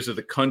areas of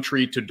the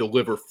country to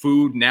deliver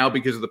food. Now,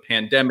 because of the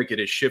pandemic, it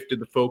has shifted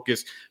the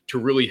focus to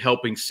really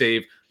helping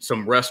save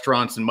some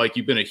restaurants. And Mike,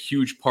 you've been a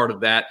huge part of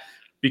that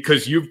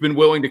because you've been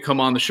willing to come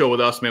on the show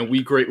with us, man.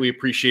 We greatly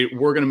appreciate it.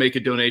 We're going to make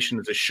a donation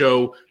as a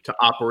show to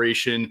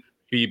Operation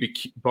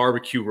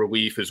Barbecue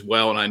Relief as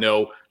well. And I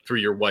know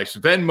through your wife's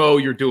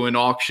Venmo, you're doing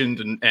auctions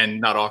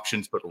and not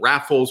auctions, but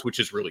raffles, which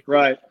is really cool.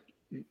 Right.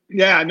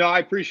 Yeah, no, I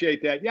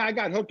appreciate that. Yeah, I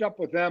got hooked up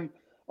with them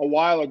a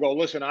while ago.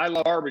 Listen, I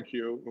love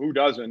barbecue. Who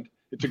doesn't?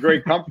 It's a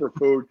great comfort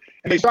food.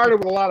 And they started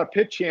with a lot of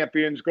pit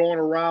champions going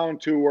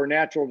around to where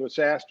natural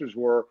disasters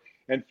were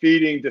and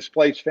feeding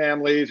displaced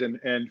families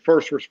and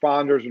first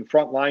responders and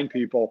frontline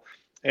people.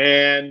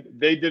 And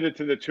they did it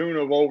to the tune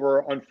of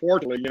over,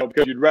 unfortunately,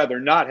 because you'd rather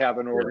not have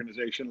an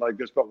organization like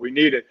this, but we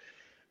need it.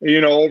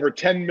 Over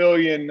 10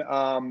 million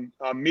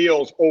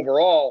meals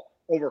overall,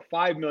 over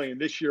 5 million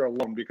this year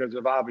alone because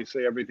of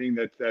obviously everything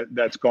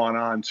that's gone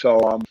on.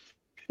 So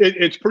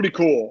it's pretty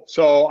cool.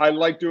 So I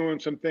like doing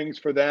some things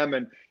for them.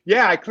 And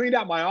yeah, I cleaned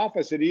out my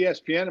office at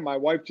ESPN, and my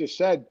wife just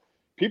said,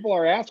 people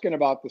are asking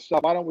about this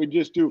stuff. Why don't we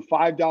just do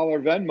 $5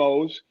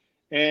 Venmos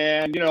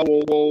and,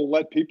 we'll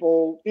let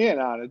people in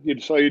on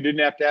it. So you didn't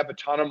have to have a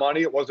ton of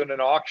money. It wasn't an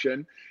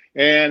auction.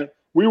 And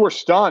we were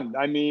stunned.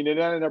 I mean, it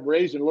ended up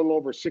raising a little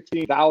over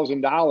 $16,000,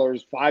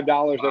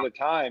 $5 at a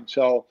time.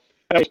 So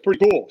that was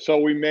pretty cool. So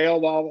we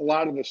mailed a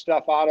lot of the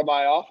stuff out of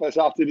my office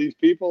out to these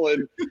people,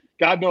 and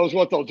God knows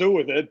what they'll do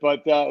with it.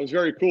 But it was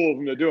very cool of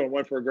them to do it. It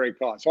went for a great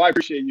cause. So I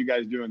appreciate you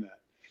guys doing that.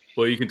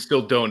 Well, you can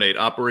still donate.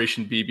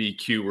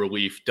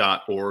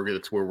 OperationBBQRelief.org.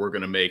 That's where we're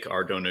going to make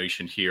our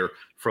donation here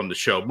from the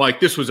show. Mike,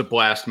 this was a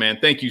blast, man.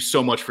 Thank you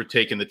so much for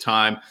taking the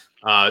time.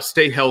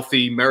 Stay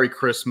healthy. Merry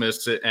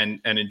Christmas and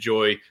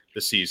enjoy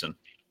the season.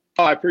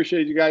 Oh, I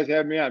appreciate you guys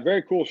having me on.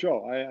 Very cool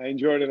show. I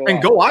enjoyed it a lot.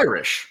 And go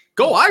Irish.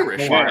 Go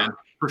Irish, man.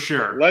 For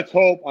sure. Let's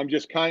hope. I'm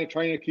just kind of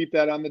trying to keep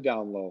that on the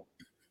down low.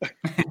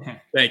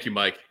 Thank you,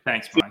 Mike.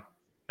 Thanks, Mike.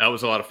 That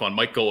was a lot of fun.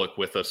 Mike Golic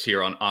with us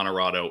here on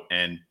Honorado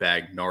and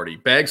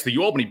Bagnardi. Bags, the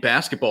UAlbany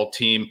basketball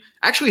team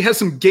actually has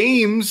some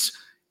games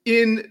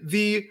in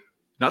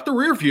not the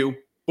rear view,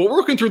 but we're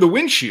looking through the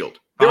windshield.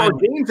 There are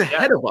games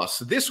ahead of us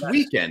this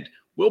weekend.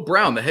 Will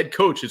Brown, the head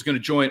coach, is going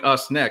to join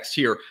us next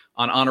here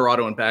on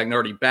Honorado and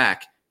Bagnardi,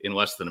 back in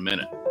less than a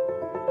minute.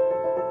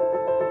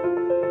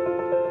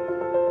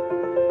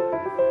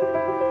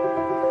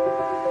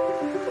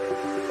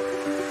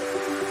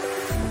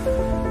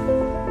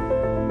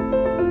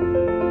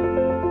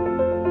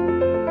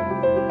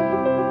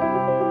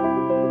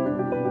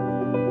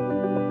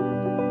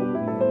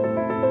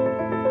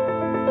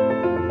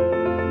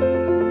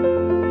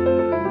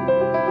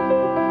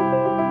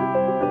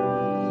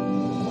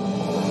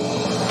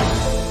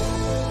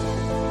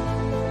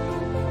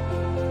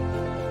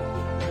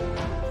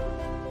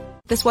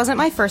 This wasn't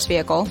my first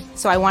vehicle,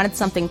 so I wanted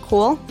something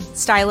cool,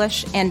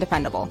 stylish, and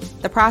dependable.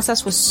 The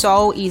process was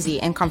so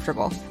easy and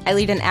comfortable. I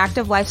lead an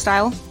active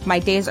lifestyle, my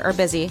days are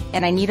busy,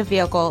 and I need a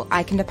vehicle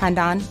I can depend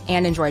on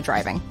and enjoy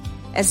driving.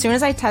 As soon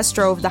as I test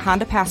drove the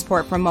Honda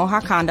Passport from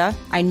Mohawk Honda,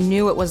 I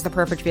knew it was the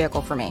perfect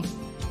vehicle for me.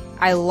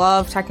 I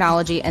love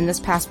technology, and this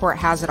Passport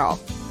has it all.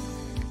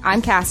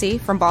 I'm Cassie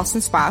from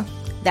Boston Spa.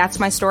 That's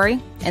my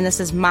story, and this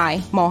is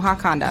my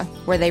Mohawk Honda,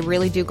 where they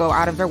really do go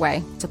out of their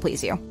way to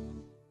please you.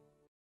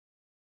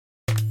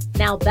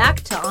 Now back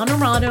to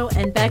Honorado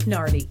and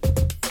Bagnardi.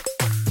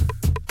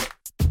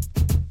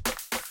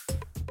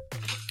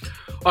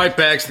 All right,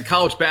 Bags, the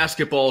college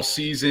basketball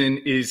season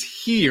is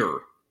here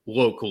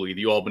locally.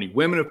 The Albany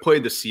women have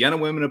played, the Siena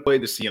women have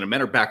played, the Siena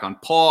men are back on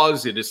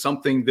pause. It is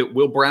something that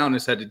Will Brown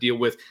has had to deal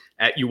with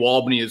at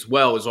UAlbany as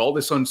well, is all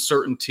this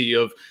uncertainty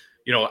of,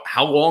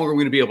 how long are we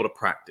going to be able to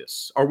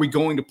practice? Are we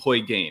going to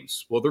play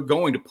games? Well, they're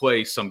going to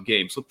play some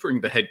games. Let's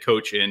bring the head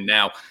coach in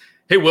now.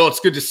 Hey, Will, it's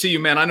good to see you,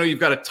 man. I know you've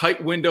got a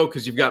tight window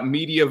because you've got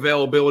media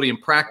availability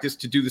and practice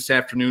to do this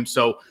afternoon.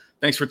 So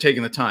thanks for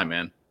taking the time,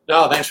 man.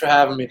 No, thanks for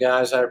having me,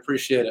 guys. I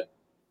appreciate it.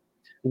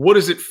 What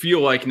does it feel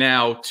like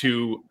now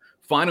to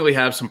finally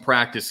have some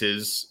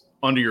practices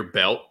under your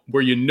belt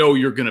where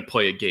you're going to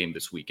play a game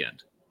this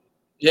weekend?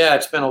 Yeah,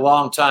 it's been a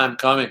long time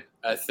coming.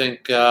 I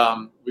think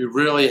we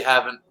really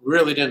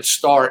didn't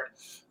start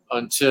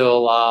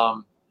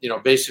until,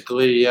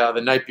 basically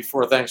the night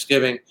before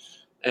Thanksgiving.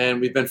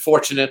 And we've been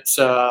fortunate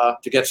to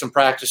get some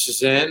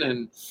practices in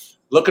and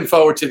looking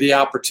forward to the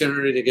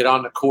opportunity to get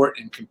on the court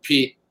and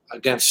compete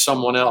against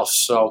someone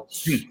else. So,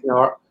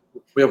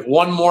 we have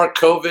one more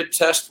COVID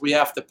test we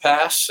have to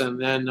pass,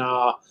 and then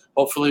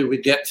hopefully we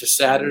get to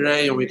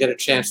Saturday and we get a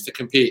chance to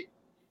compete.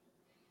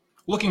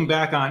 looking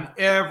back on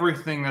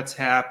everything that's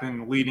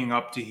happened leading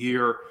up to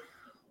here,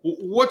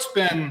 what's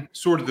been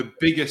sort of the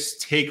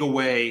biggest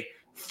takeaway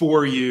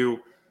for you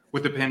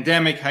with the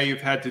pandemic, how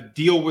you've had to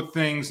deal with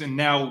things, and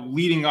now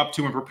leading up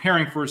to and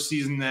preparing for a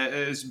season that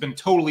has been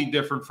totally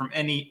different from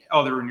any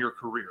other in your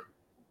career?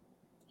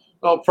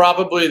 Well,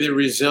 probably the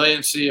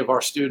resiliency of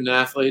our student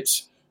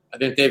athletes. I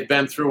think they've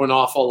been through an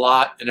awful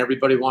lot, and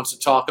everybody wants to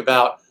talk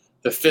about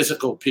the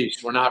physical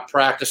piece. We're not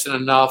practicing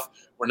enough.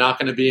 We're not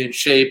going to be in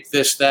shape,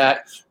 this,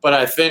 that. But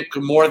I think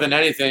more than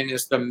anything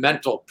is the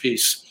mental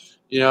piece.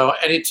 You know,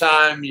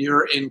 anytime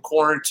you're in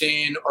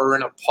quarantine or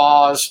in a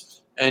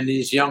pause and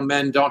these young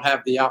men don't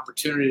have the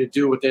opportunity to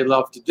do what they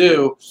love to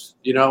do,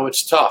 you know,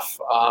 it's tough.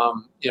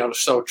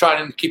 So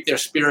trying to keep their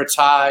spirits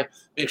high,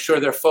 make sure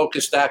they're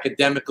focused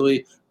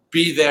academically,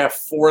 be there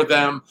for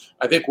them.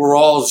 I think we're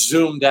all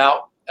zoomed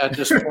out at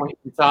this point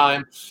in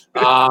time.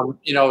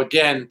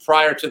 Again,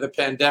 prior to the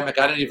pandemic,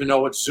 I didn't even know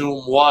what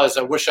Zoom was.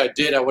 I wish I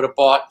did. I would have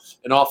bought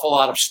an awful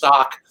lot of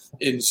stock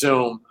in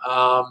Zoom.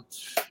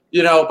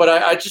 But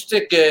I just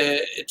think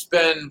it's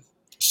been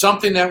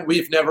something that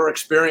we've never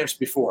experienced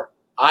before.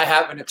 I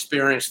haven't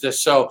experienced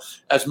this. So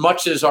as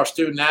much as our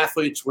student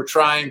athletes were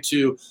trying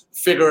to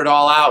figure it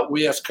all out,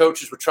 we as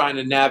coaches were trying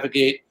to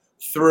navigate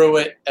through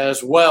it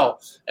as well.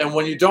 And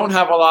when you don't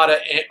have a lot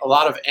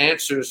of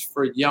answers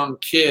for young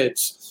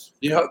kids,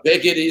 you know, they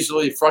get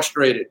easily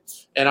frustrated.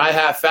 And I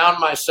have found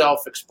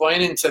myself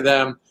explaining to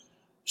them,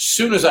 as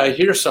soon as I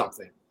hear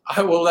something,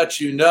 I will let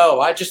you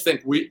know. I just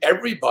think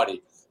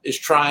everybody is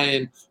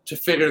trying to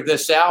figure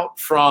this out,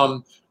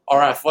 from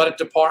our athletic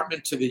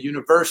department to the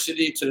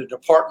university to the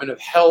Department of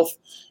Health,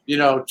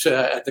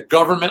 to at the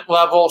government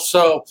level.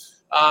 So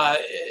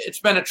it's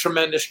been a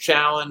tremendous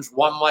challenge,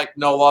 one like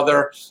no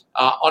other.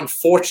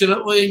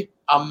 Unfortunately,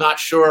 I'm not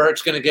sure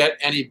it's going to get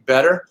any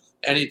better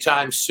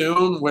anytime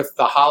soon with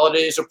the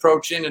holidays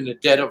approaching and the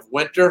dead of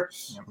winter.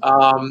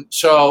 I'm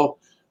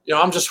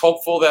just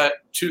hopeful that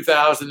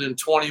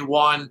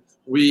 2021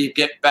 we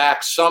get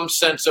back some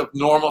sense of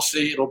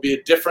normalcy. It'll be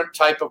a different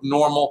type of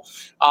normal,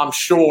 I'm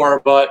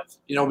sure, but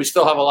we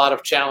still have a lot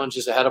of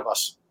challenges ahead of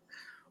us.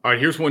 All right,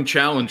 here's one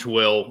challenge,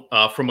 Will.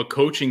 From a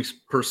coaching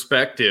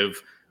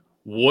perspective,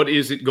 what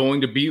is it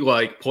going to be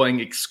like playing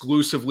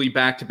exclusively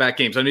back-to-back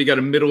games? I know you got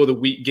a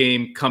middle-of-the-week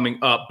game coming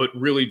up, but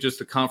really just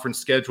the conference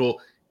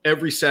schedule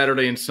every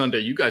Saturday and Sunday.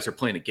 You guys are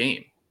playing a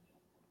game.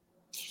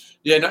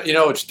 Yeah,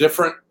 it's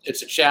different.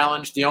 It's a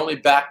challenge. The only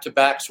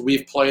back-to-backs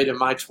we've played in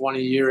my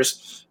 20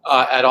 years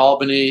at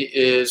Albany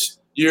is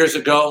years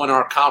ago when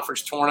our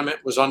conference tournament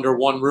was under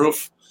one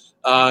roof.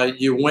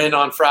 You win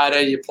on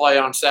Friday, you play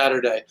on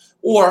Saturday,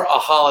 or a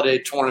holiday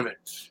tournament.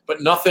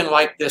 But nothing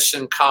like this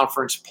in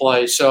conference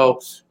play. So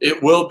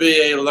it will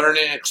be a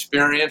learning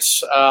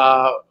experience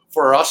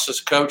for us as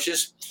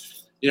coaches.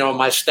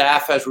 My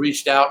staff has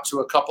reached out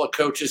to a couple of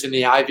coaches in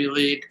the Ivy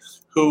League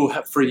who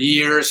for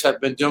years have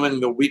been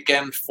doing the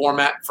weekend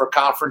format for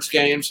conference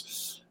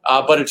games.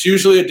 But it's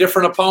usually a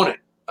different opponent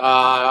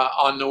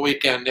on the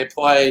weekend. They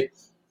play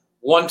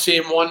one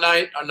team one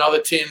night, another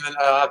team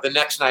the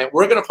next night.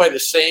 We're going to play the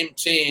same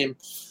team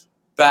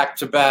back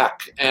to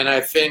back. And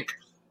I think,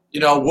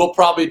 we'll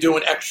probably do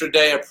an extra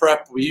day of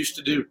prep. We used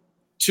to do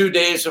 2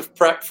 days of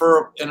prep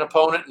for an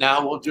opponent.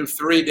 Now we'll do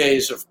 3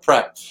 days of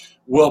prep.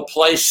 We'll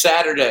play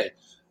Saturday,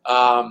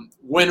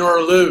 win or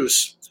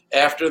lose.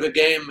 After the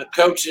game, the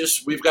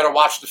coaches, we've got to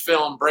watch the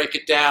film, break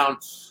it down,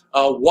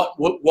 what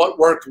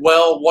worked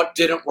well, what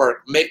didn't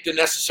work, make the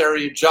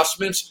necessary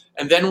adjustments,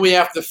 and then we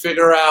have to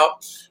figure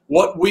out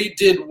what we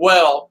did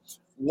well,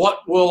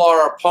 what will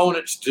our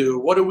opponents do,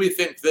 what do we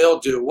think they'll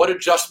do, what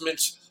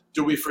adjustments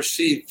do we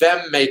foresee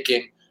them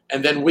making,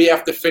 and then we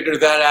have to figure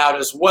that out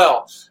as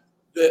well.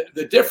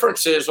 The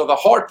difference is, or the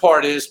hard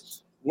part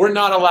is, we're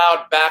not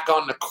allowed back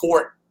on the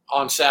court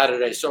on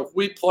Saturday. So if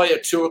we play a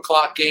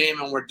 2:00 game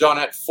and we're done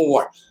at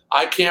 4,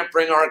 I can't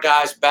bring our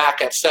guys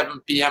back at 7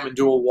 p.m. and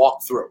do a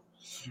walkthrough.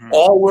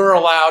 All we're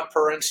allowed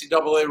per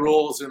NCAA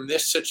rules in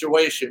this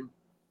situation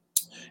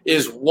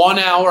is 1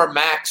 hour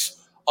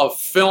max of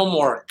film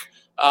work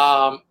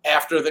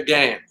after the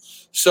game.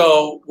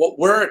 So what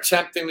we're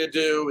attempting to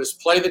do is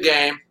play the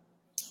game,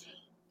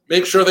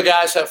 make sure the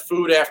guys have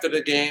food after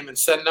the game, and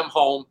send them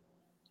home.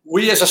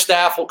 We as a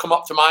staff will come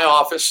up to my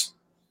office,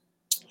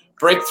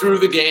 break through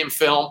the game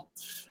film,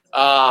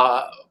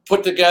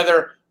 put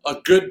together a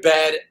good,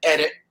 bad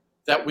edit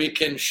that we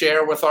can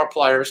share with our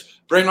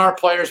players, bring our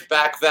players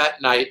back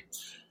that night.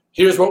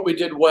 Here's what we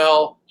did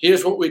well.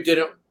 Here's what we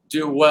didn't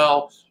do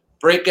well.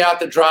 Break out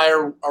the dry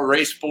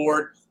erase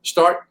board,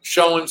 start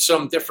showing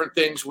some different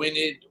things we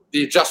need,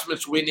 the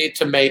adjustments we need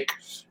to make,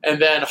 and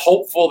then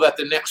hopeful that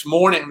the next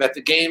morning, that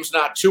the game's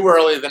not too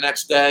early the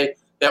next day,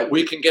 that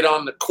we can get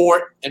on the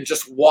court and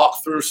just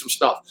walk through some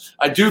stuff.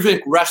 I do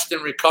think rest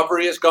and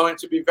recovery is going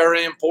to be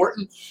very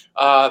important.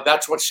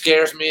 That's what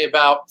scares me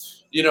about,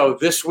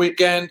 this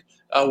weekend.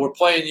 We're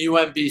playing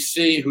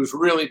UMBC, who's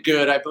really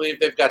good. I believe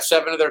they've got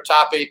 7 of their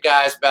top 8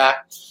 guys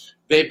back.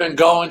 They've been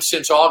going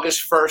since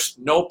August 1st.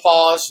 No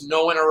pause,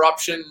 no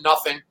interruption,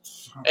 nothing.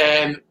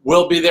 And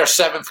will be their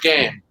 7th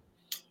game.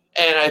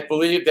 and I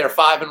believe they're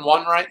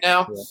 5-1 right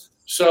now. Yeah.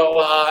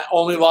 So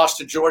only lost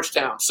to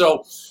Georgetown.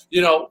 So,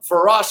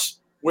 for us,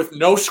 with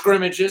no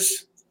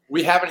scrimmages,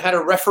 we haven't had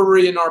a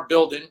referee in our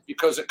building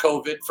because of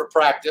COVID for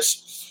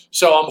practice.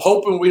 So I'm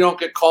hoping we don't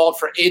get called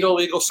for 8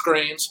 illegal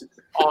screens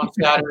on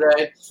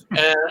Saturday.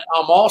 And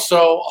I'm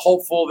also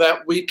hopeful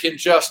that we can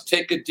just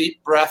take a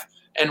deep breath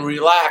and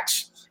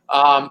relax.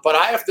 But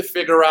I have to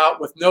figure out,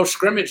 with no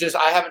scrimmages,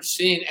 I haven't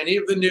seen any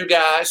of the new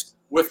guys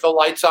with the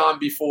lights on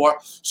before.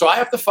 So I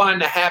have to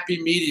find the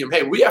happy medium.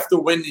 Hey, we have to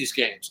win these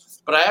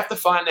games. But I have to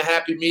find the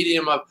happy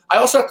medium of – I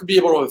also have to be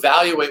able to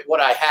evaluate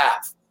what I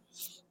have.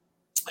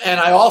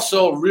 And I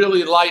also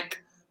really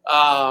like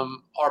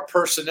our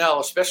personnel,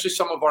 especially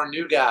some of our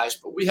new guys.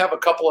 But we have a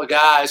couple of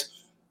guys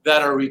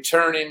that are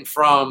returning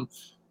from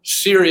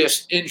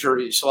serious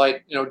injuries.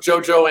 Like,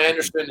 JoJo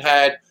Anderson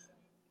had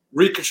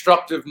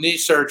reconstructive knee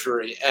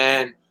surgery,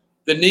 and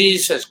the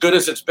knee's as good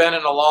as it's been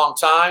in a long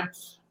time.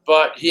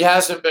 But he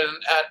hasn't been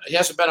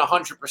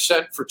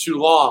 100% for too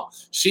long.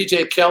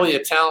 C.J. Kelly,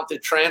 a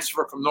talented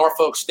transfer from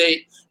Norfolk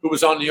State, who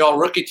was on the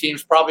all-rookie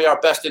teams, probably our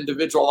best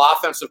individual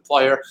offensive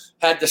player,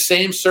 had the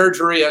same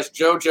surgery as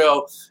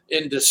JoJo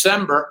in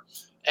December,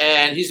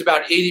 and he's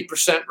about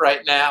 80%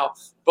 right now.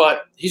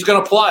 But he's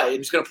going to play, and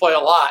he's going to play a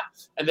lot.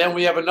 And then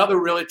we have another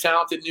really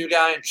talented new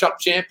guy in Chuck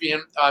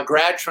Champion,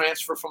 grad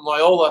transfer from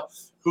Loyola,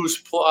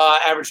 who's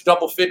averaged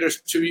double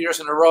figures 2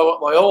 years in a row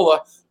at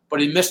Loyola, but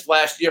he missed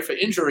last year for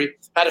injury,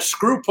 had a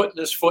screw put in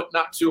his foot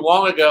not too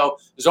long ago,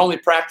 has only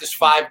practiced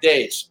 5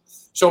 days.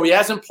 So he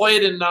hasn't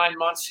played in 9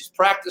 months. He's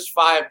practiced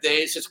 5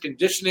 days. His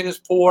conditioning is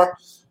poor.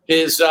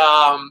 He's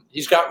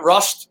got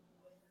rust,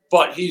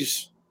 but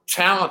he's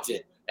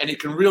talented, and he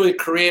can really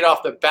create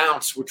off the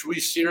bounce, which we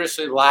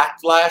seriously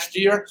lacked last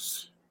year.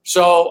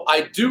 So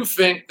I do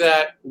think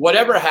that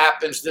whatever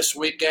happens this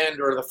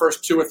weekend or the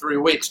first 2 or 3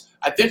 weeks,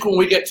 I think when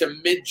we get to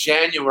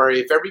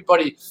mid-January, if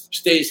everybody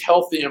stays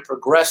healthy and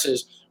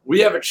progresses, we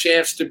have a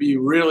chance to be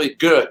really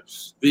good.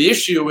 The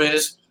issue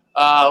is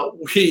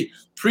we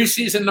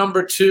preseason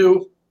number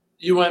 2,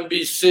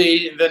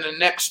 UMBC, and then the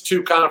next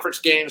 2 conference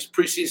games,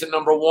 preseason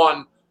number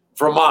 1,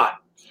 Vermont.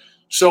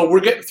 So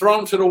we're getting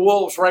thrown to the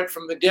wolves right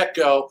from the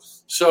get-go.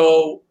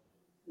 So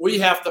we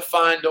have to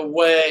find a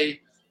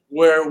way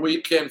where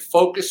we can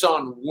focus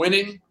on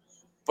winning,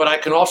 but I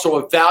can also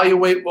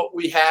evaluate what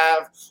we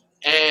have,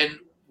 and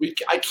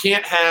I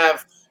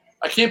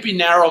can't be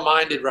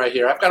narrow-minded right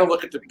here. I've got to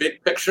look at the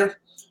big picture,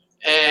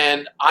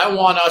 and I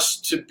want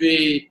us to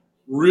be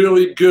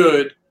really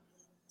good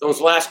those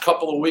last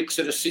couple of weeks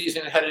of the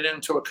season headed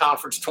into a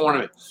conference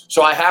tournament.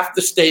 So I have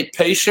to stay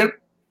patient.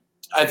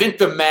 I think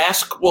the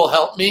mask will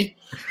help me.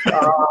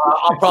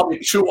 I'll probably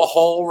chew a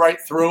hole right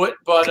through it,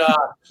 but,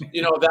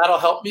 that'll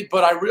help me.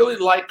 But I really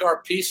like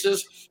our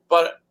pieces.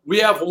 But we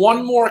have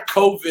one more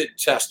COVID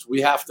test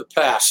we have to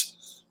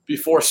pass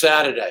before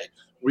Saturday.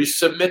 We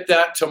submit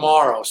that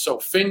tomorrow. So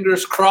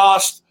fingers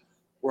crossed.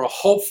 We're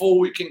hopeful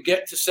we can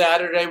get to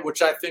Saturday,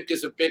 which I think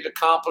is a big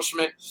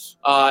accomplishment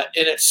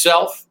in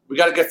itself. We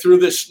got to get through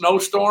this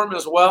snowstorm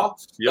as well.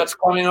 Yep. That's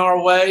coming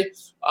our way.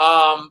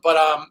 But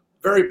I'm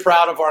very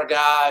proud of our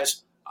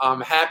guys.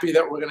 I'm happy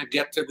that we're going to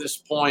get to this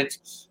point.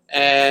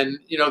 And,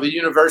 the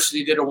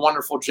university did a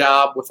wonderful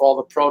job with all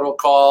the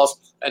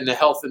protocols and the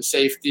health and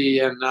safety.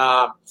 And,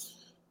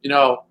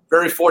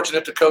 very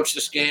fortunate to coach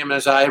this game,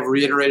 as I have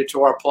reiterated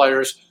to our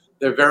players.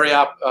 They're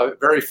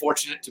very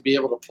fortunate to be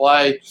able to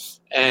play.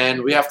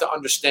 And we have to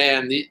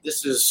understand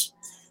this is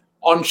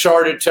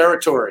uncharted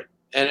territory,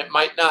 and it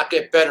might not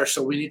get better.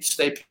 So we need to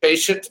stay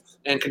patient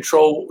and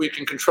control what we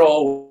can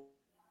control,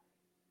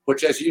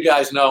 which, as you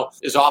guys know,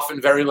 is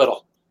often very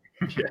little.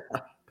 Yeah.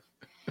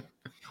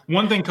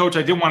 One thing, Coach,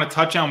 I did want to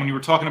touch on when you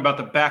were talking about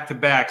the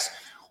back-to-backs.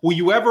 Will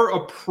you ever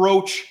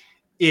approach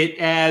it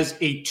as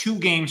a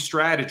 2-game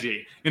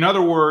strategy? In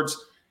other words,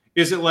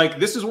 is it like,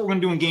 this is what we're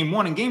going to do in game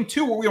 1? In game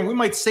 2, we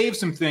might save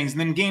some things, and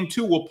then game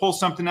 2, we'll pull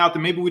something out that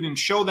maybe we didn't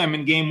show them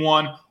in game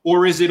 1?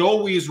 Or is it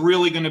always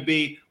really going to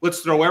be, let's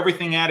throw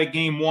everything at it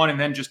game 1 and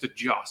then just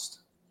adjust?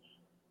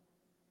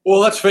 Well,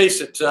 let's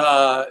face it.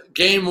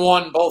 Game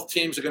 1, both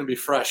teams are going to be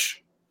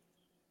fresh.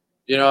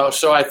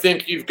 So I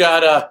think you've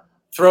got to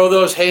throw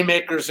those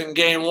haymakers in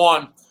game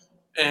 1.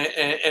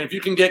 And if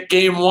you can get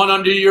game 1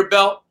 under your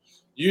belt,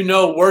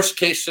 worst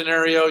case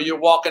scenario, you're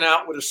walking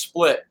out with a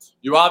split.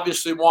 You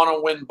obviously want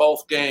to win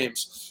both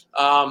games.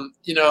 I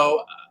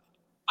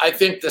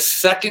think the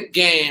second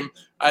game,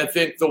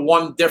 the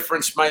one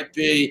difference might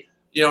be,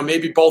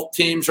 maybe both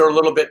teams are a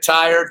little bit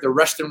tired. The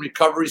rest and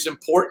recovery is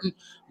important.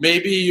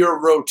 Maybe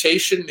your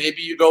rotation,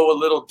 maybe you go a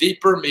little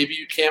deeper. Maybe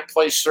you can't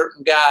play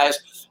certain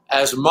guys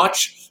as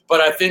much.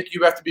 But I think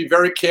you have to be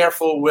very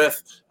careful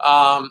with,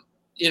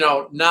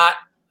 not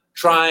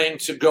trying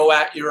to go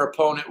at your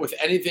opponent with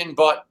anything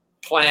but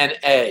plan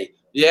A.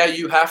 Yeah,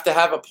 you have to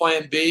have a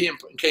plan B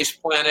in case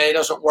plan A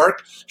doesn't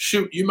work.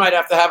 Shoot, you might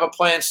have to have a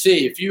plan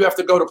C. If you have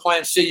to go to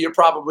plan C, you're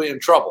probably in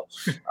trouble.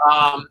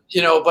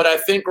 But I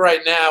think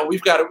right now we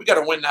got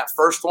to win that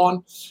first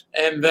one.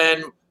 And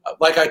then,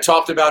 like I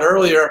talked about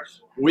earlier,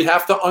 we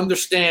have to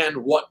understand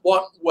what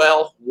went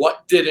well,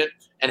 what didn't,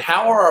 and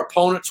how our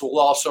opponents will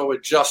also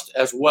adjust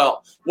as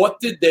well. What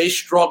did they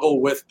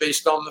struggle with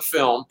based on the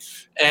film,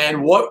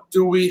 and what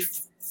do we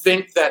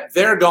think that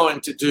they're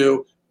going to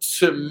do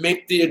to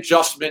make the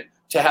adjustment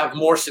to have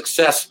more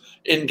success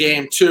in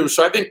game 2?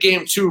 So I think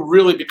game 2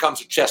 really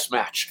becomes a chess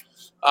match.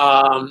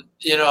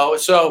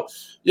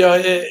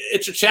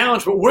 It's a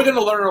challenge, but we're going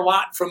to learn a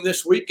lot from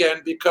this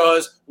weekend,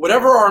 because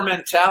whatever our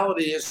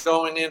mentality is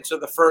going into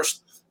the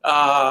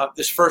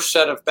this first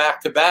set of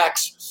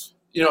back-to-backs,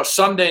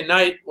 Sunday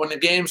night when the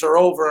games are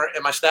over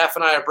and my staff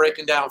and I are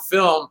breaking down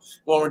film,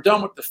 when we're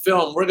done with the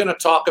film, we're going to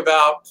talk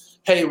about,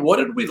 hey, what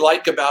did we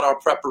like about our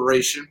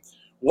preparation?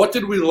 What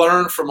did we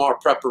learn from our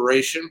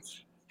preparation?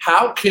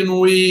 How can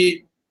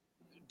we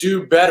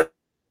do better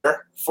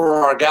for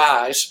our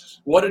guys?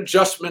 What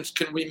adjustments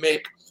can we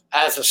make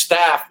as a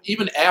staff,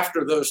 even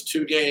after those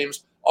 2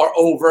 games are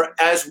over,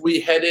 as we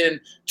head in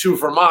to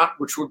Vermont,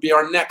 which would be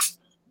our next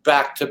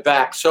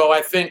back-to-back? So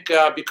I think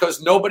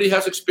because nobody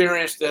has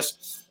experienced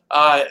this,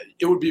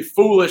 it would be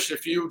foolish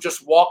if you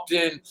just walked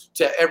in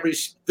to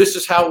this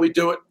is how we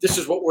do it, this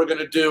is what we're going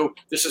to do,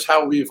 this is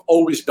how we've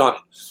always done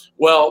it.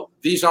 Well,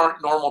 these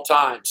aren't normal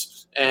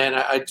times, and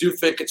I do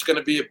think it's going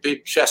to be a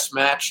big chess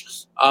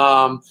match.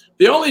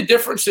 The only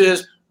difference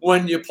is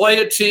when you play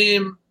a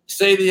team,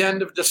 say the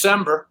end of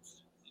December,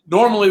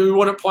 normally we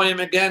wouldn't play them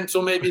again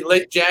until maybe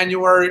late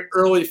January,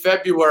 early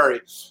February.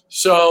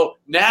 So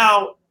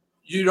now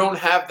you don't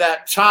have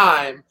that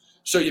time,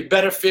 so you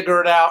better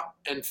figure it out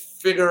and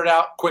figure it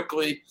out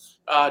quickly.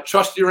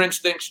 Trust your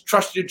instincts,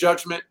 trust your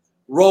judgment,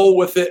 roll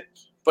with it.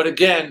 But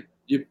again,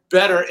 you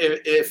better,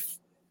 if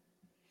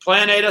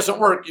plan A doesn't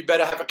work, you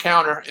better have a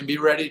counter and be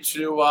ready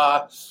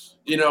to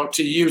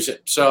use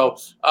it. So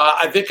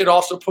I think it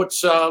also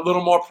puts a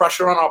little more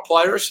pressure on our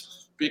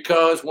players,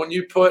 because when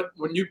you put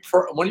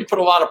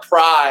a lot of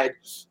pride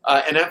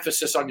and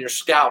emphasis on your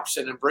scouts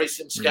and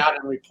embracing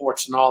scouting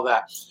reports and all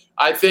that,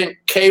 I think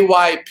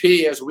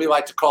KYP, as we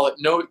like to call it,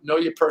 know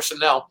your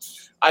personnel.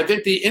 I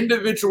think the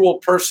individual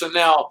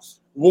personnel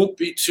won't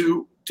be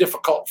too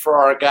difficult for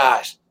our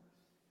guys.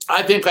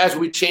 I think as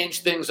we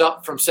change things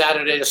up from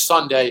Saturday to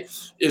Sunday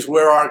is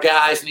where our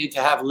guys need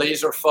to have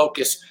laser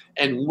focus,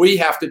 and we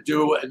have to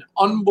do an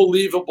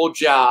unbelievable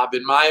job,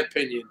 in my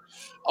opinion,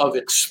 of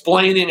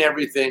explaining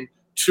everything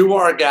to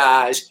our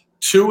guys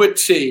to a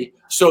T,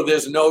 so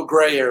there's no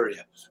gray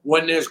area.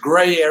 When there's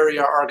gray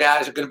area, our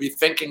guys are going to be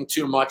thinking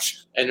too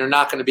much, and they're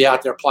not going to be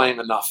out there playing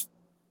enough.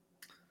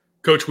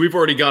 Coach, we've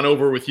already gone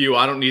over with you.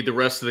 I don't need the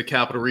rest of the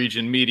Capital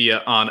Region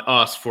media on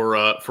us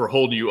for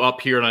holding you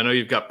up here, and I know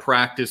you've got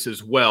practice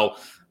as well.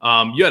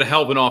 You had a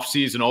hell of an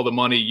offseason, all the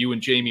money you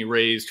and Jamie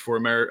raised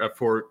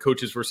for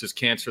Coaches versus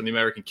Cancer and the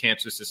American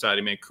Cancer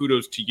Society. Man,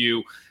 kudos to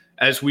you.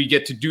 As we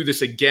get to do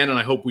this again, and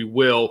I hope we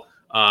will,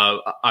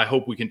 I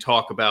hope we can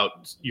talk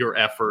about your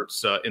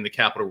efforts in the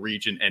Capital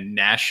Region and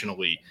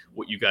nationally,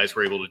 what you guys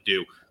were able to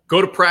do. Go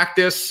to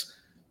practice,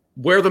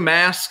 wear the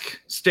mask,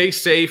 stay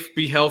safe,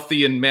 be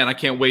healthy, and man, I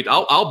can't wait.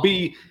 I'll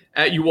be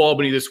at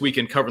UAlbany this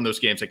weekend covering those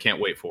games. I can't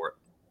wait for it.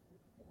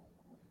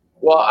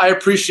 Well, I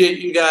appreciate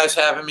you guys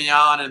having me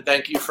on, and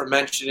thank you for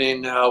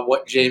mentioning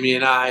what Jamie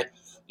and I,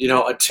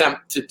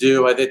 attempt to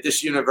do. I think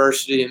this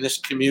university and this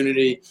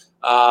community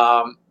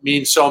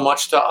means so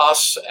much to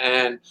us,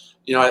 and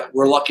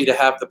we're lucky to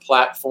have the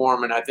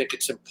platform, and I think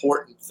it's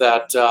important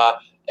that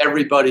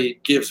everybody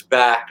gives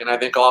back. And I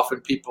think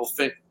often people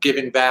think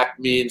giving back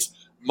means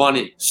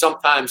money.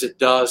 Sometimes it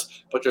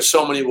does, but there's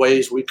so many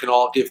ways we can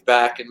all give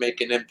back and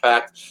make an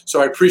impact.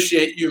 So I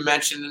appreciate you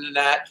mentioning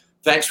that.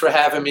 Thanks for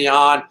having me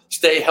on.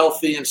 Stay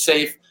healthy and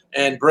safe,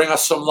 and bring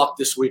us some luck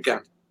this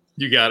weekend.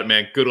 You got it,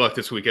 man. Good luck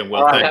this weekend, Will.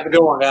 All right, have a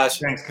good one, guys.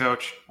 Thanks,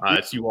 Coach.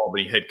 It's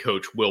UAlbany head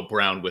coach Will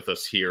Brown with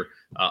us here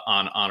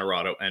on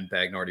Honorado and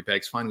Bagnardi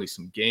Bags. Finally,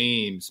 some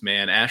games,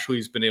 man.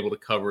 Ashley's been able to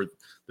cover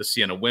the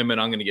Siena women.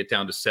 I'm going to get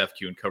down to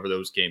SEFCU and cover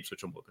those games,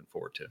 which I'm looking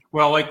forward to.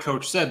 Well, like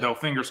Coach said, though,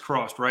 fingers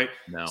crossed, right?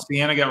 No.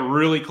 Siena got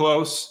really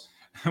close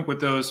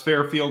with those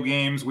Fairfield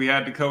games we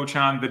had to coach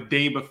on the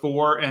day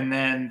before, and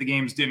then the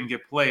games didn't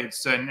get played.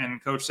 So,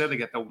 and Coach said they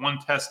got the one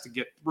test to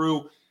get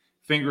through.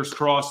 Fingers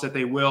crossed that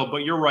they will. But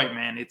you're right,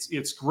 man.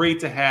 It's great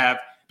to have,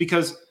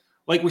 because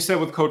like we said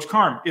with Coach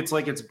Carm, it's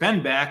like it's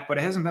been back, but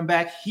it hasn't been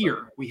back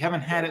here. We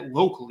haven't had it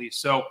locally.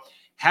 So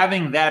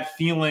having that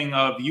feeling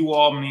of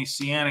UAlbany,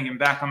 Siena, and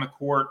back on the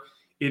court,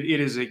 it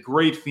is a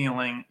great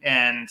feeling.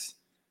 And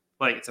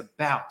like, it's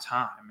about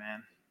time,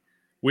 man.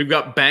 We've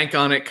got Bank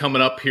on It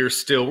coming up here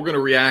still. We're going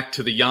to react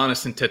to the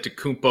Giannis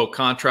Antetokounmpo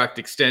contract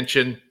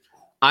extension.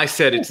 I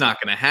said it's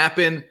not going to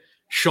happen.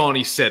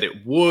 Shawnee said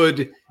it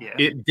would. Yeah.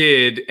 It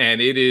did, and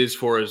it is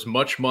for as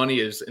much money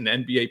as an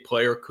NBA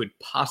player could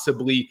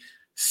possibly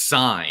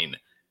sign.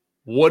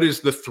 What is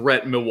the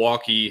threat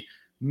Milwaukee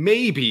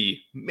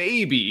maybe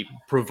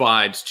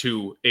provides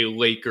to a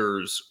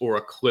Lakers or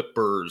a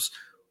Clippers,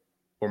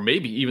 or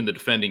maybe even the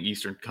defending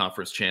Eastern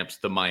Conference champs,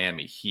 the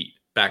Miami Heat?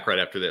 Back right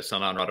after this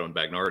on Honorado and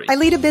Bagnardi. I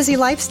lead a busy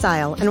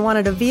lifestyle and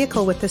wanted a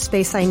vehicle with the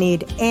space I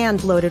need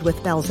and loaded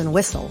with bells and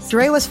whistles.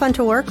 Dre was fun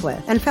to work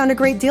with and found a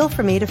great deal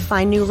for me to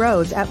find new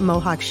roads at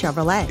Mohawk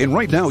Chevrolet. And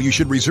right now, you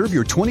should reserve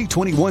your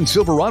 2021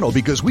 Silverado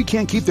because we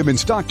can't keep them in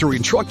stock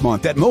during truck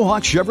month at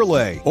Mohawk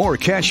Chevrolet. Or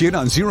cash in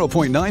on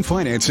 0.9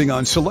 financing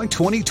on select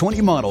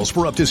 2020 models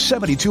for up to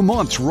 72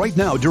 months right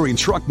now during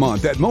truck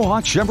month at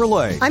Mohawk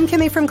Chevrolet. I'm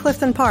Kimmy from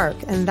Clifton Park,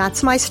 and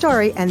that's my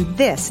story, and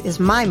this is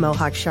my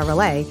Mohawk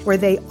Chevrolet, where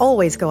they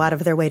always go out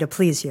of their way to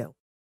please you.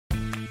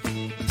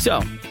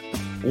 So,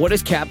 what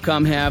does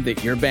Capcom have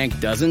that your bank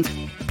doesn't?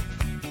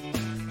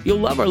 You'll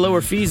love our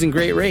lower fees and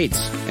great rates,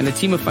 and a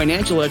team of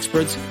financial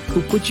experts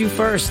who put you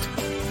first.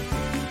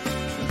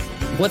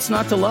 What's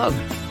not to love?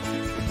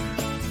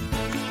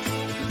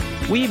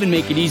 We even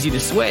make it easy to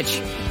switch.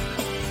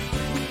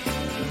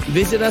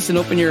 Visit us and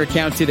open your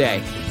account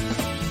today.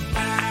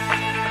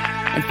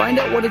 And find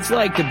out what it's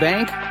like to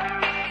bank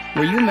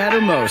where you matter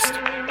most.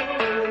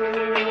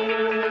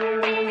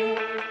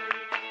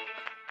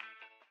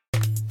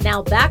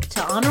 Now back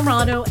to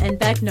Honorado and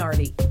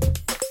Bagnardi.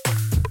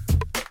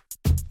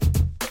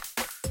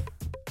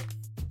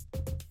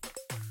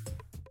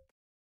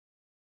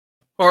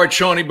 All right,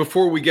 Shawnee,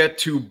 before we get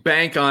to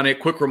bank on it,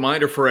 quick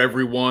reminder for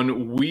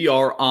everyone, we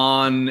are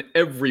on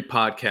every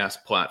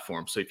podcast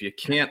platform. So if you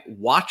can't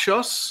watch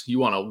us, you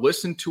want to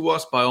listen to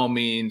us, by all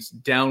means,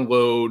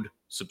 download,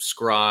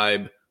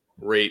 subscribe,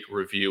 rate,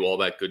 review, all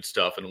that good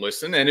stuff, and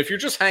listen. And if you're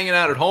just hanging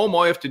out at home,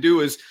 all you have to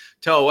do is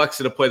tell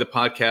Alexa to play the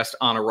podcast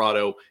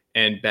Honorado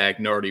and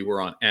Bagnardi.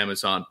 We're on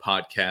Amazon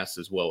Podcasts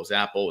as well as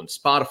Apple and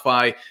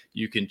Spotify.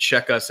 You can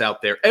check us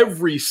out there.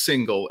 Every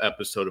single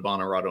episode of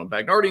Honorado and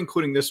Bagnardi,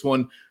 including this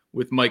one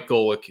with Mike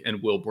Golick and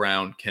Will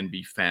Brown, can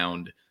be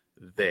found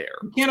there.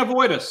 You can't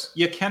avoid us.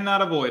 You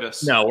cannot avoid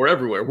us. No, we're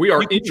everywhere. We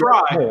are in your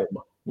home.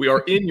 We are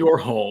in your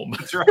home.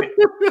 That's right.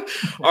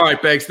 All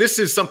right, Bags. This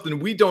is something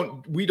we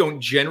don't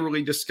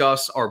generally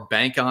discuss our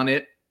bank on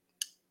it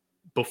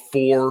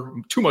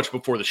too much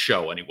before the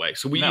show anyway.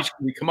 So we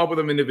come up with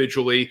them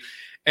individually.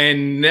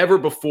 And never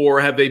before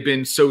have they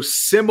been so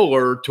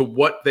similar to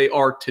what they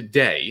are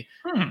today.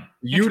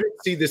 You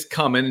didn't see this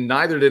coming, and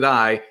neither did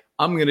I.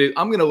 I'm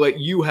gonna let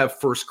you have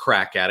first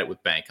crack at it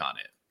with bank on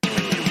it.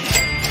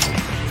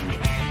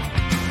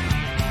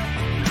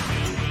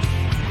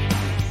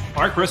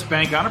 All right, Chris,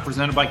 bank on it,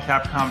 presented by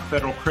Capcom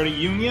Federal Credit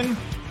Union.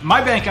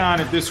 My bank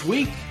on it this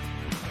week: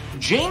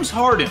 James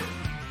Harden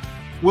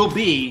will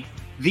be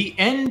the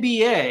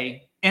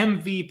NBA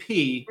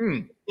MVP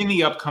in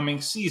the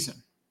upcoming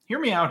season. Hear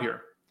me out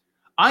here.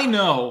 I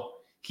know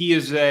he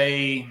is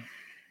a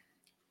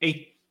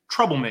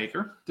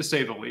troublemaker, to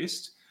say the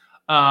least.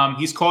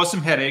 He's caused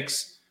some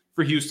headaches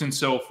for Houston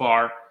so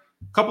far.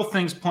 A couple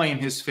things play in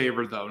his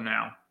favor, though,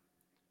 now.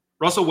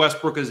 Russell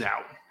Westbrook is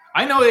out.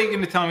 I know they're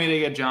going to tell me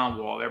they got John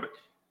Wall there, but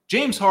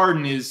James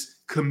Harden is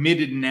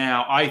committed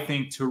now, I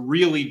think, to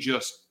really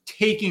just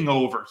taking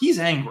over. He's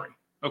angry,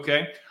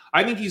 okay?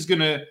 I think he's going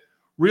to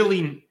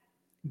really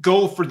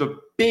go for the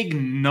big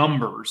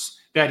numbers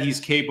that he's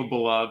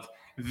capable of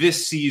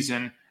this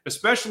season,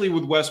 especially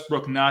with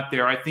Westbrook not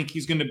there. I think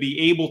he's going to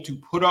be able to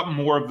put up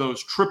more of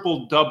those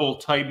triple-double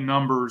type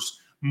numbers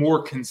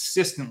more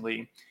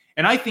consistently.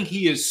 And I think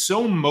he is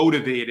so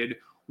motivated,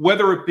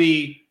 whether it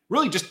be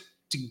really just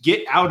to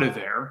get out of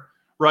there,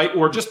 right,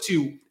 or just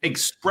to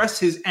express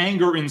his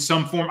anger in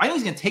some form. I think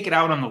he's going to take it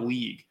out on the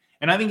league.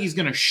 And I think he's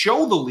going to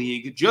show the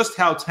league just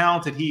how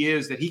talented he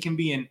is, that he can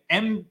be an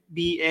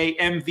NBA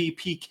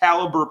MVP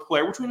caliber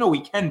player, which we know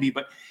he can be,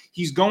 but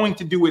he's going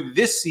to do it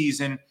this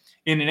season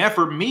in an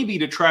effort maybe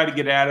to try to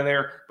get out of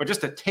there, but just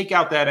to take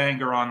out that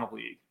anger on the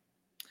league.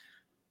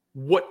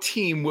 What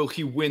team will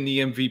he win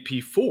the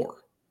MVP for?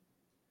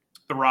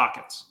 The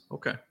Rockets.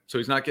 Okay. So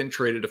he's not getting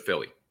traded to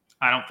Philly.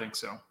 I don't think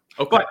so.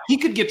 Okay. But he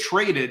could get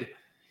traded.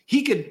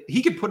 He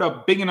could put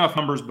up big enough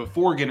numbers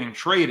before getting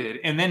traded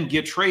and then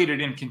get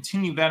traded and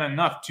continue that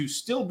enough to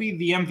still be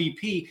the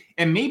MVP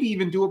and maybe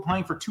even do it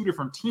playing for two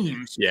different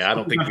teams. Yeah, I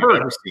don't think we've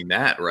ever seen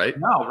that, right?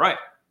 No, right.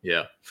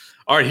 Yeah.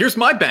 All right, here's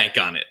my bank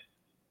on it.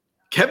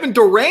 Kevin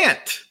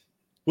Durant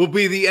will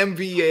be the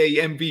NBA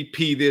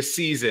MVP this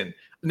season.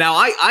 Now,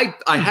 I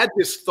had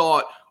this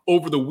thought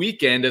over the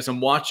weekend as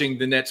I'm watching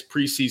the Nets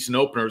preseason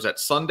openers at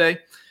Sunday.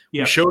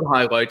 Yeah. We showed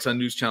highlights on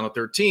News Channel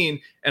 13,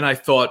 and I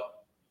thought,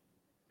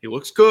 he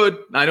looks good.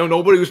 I know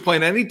nobody was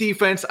playing any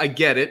defense. I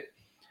get it.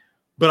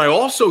 But I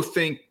also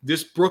think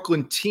this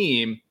Brooklyn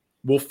team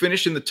will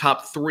finish in the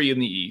top 3 in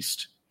the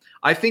East.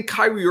 I think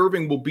Kyrie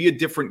Irving will be a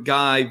different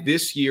guy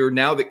this year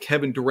now that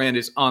Kevin Durant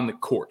is on the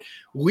court.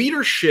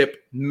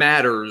 Leadership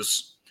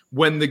matters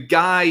when the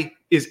guy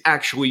is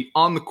actually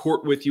on the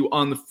court with you,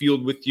 on the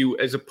field with you,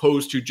 as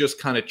opposed to just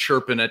kind of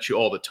chirping at you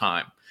all the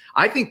time.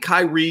 I think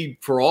Kyrie,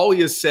 for all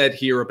he has said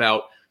here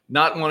about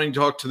not wanting to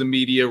talk to the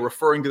media,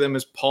 referring to them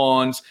as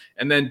pawns,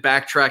 and then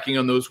backtracking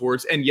on those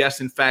words, and yes,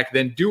 in fact,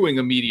 then doing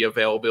a media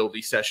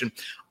availability session,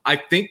 I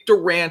think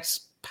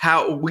Durant's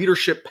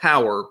leadership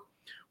power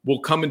will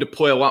come into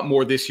play a lot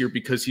more this year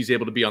because he's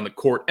able to be on the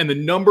court, and the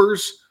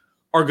numbers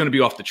are going to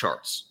be off the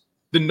charts.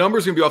 the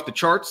numbers are going to be off the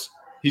charts.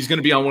 He's going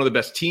to be on one of the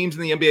best teams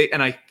in the NBA.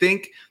 And I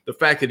think the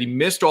fact that he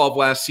missed all of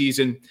last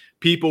season,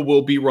 people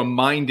will be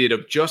reminded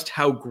of just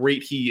how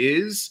great he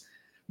is,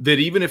 that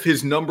even if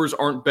his numbers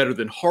aren't better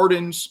than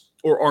Harden's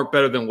or aren't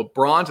better than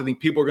LeBron's, I think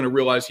people are going to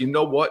realize, you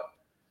know what?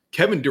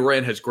 Kevin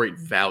Durant has great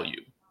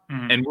value,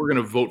 and we're going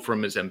to vote for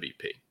him as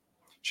MVP.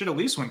 Should at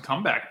least win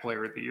comeback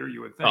player of the year,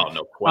 you would think. Oh,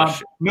 no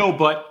question.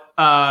 But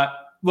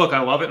look,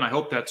 I love it, and I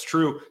hope that's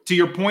true. To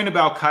your point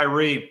about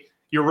Kyrie,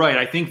 you're right.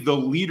 I think the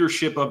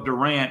leadership of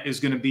Durant is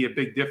going to be a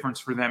big difference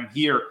for them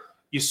here.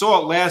 You saw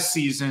it last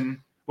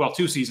season,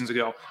 2 seasons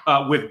ago,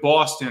 with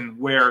Boston,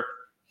 where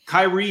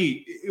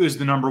Kyrie was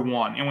the number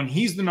one. And when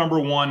he's the number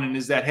one and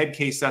is that head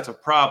case, that's a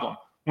problem.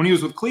 When he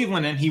was with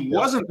Cleveland and he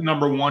wasn't the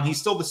number one, he's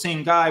still the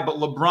same guy, but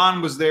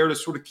LeBron was there to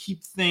sort of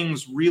keep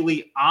things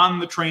really on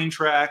the train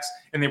tracks,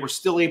 and they were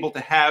still able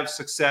to have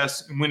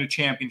success and win a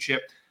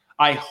championship.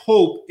 I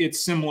hope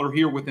it's similar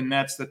here with the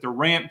Nets, that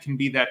Durant can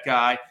be that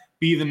guy,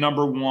 be the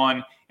number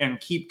one,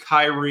 and keep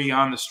Kyrie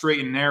on the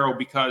straight and narrow,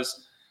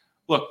 because,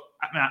 look,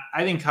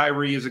 I think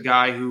Kyrie is a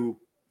guy who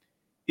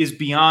is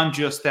beyond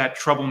just that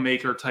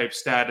troublemaker type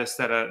status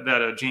that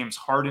a James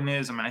Harden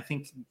is. I mean,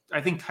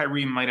 I think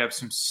Kyrie might have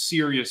some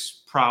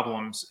serious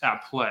problems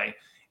at play,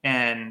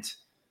 and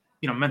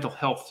mental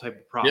health type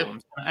of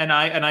problems. Yep. And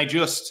I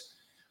just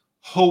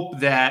hope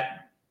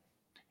that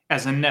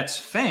as a Nets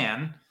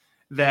fan,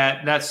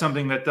 that's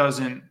something that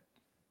doesn't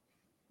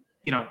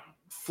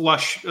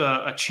flush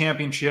a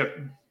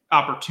championship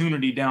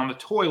opportunity down the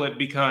toilet,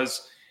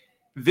 because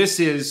this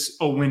is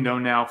a window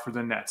now for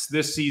the Nets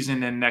this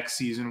season and next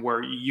season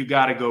where you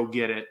got to go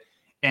get it.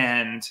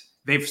 And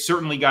they've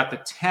certainly got the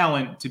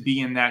talent to be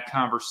in that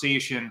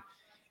conversation.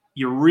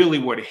 You really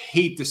would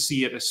hate to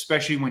see it,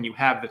 especially when you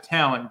have the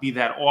talent, be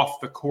that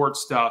off the court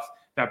stuff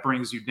that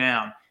brings you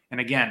down. And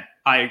again,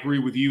 I agree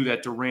with you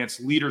that Durant's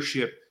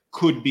leadership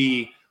could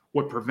be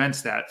what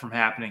prevents that from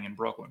happening in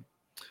Brooklyn.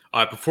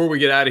 Before we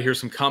get out of here,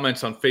 some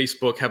comments on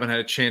Facebook haven't had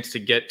a chance to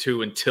get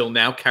to until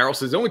now. Carol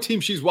says the only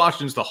team she's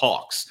watching is the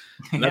Hawks.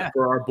 And that's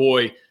for our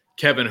boy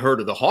Kevin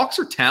Huerter. The Hawks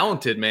are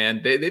talented,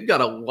 man. They've got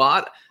a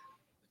lot.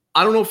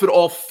 I don't know if it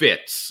all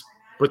fits,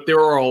 but there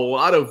are a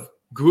lot of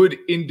good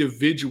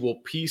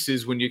individual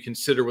pieces when you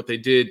consider what they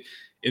did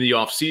in the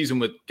offseason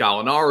with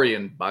Gallinari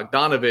and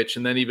Bogdanovich,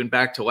 and then even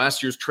back to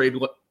last year's trade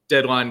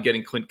deadline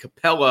getting Clint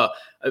Capella.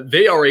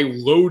 They are a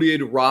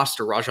loaded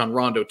roster. Rajon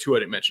Rondo, too, I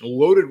didn't mention. A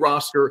loaded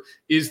roster.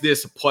 Is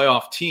this a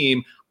playoff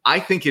team? I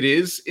think it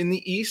is in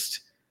the East,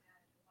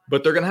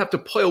 but they're going to have to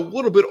play a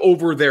little bit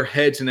over their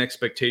heads and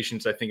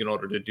expectations, I think, in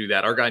order to do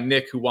that. Our guy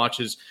Nick, who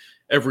watches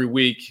every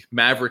week,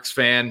 Mavericks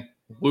fan,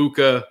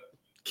 Luka,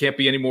 can't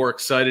be any more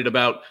excited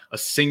about a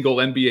single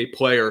NBA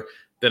player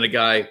than a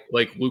guy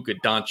like Luka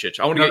Doncic.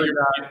 I want to get your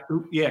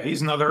guy. Yeah,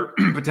 he's another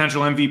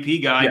potential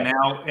MVP guy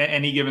now,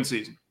 any given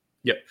season.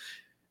 Yep.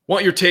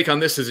 Want your take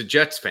on this as a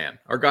Jets fan.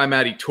 Our guy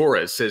Matty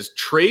Torres says,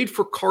 trade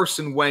for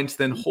Carson Wentz,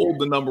 then hold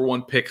the number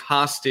one pick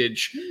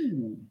hostage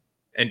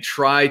and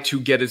try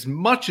to get as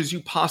much as you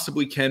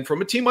possibly can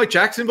from a team like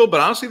Jacksonville. But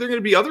honestly, there are going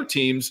to be other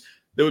teams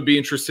that would be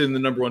interested in the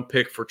number one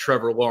pick for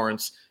Trevor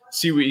Lawrence.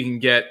 See what you can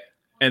get,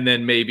 and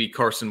then maybe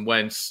Carson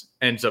Wentz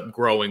ends up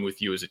growing with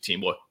you as a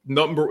team. Look,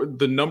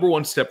 the number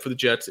one step for the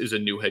Jets is a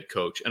new head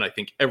coach, and I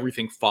think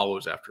everything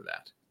follows after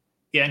that.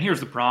 Yeah, and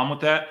here's the problem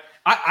with that.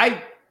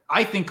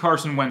 I think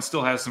Carson Wentz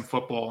still has some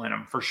football in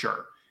him for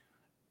sure.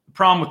 The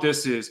problem with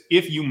this is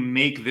if you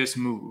make this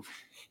move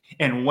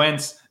and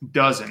Wentz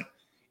doesn't,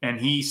 and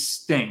he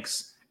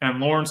stinks, and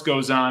Lawrence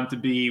goes on to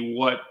be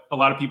what a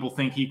lot of people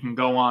think he can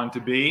go on to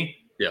be,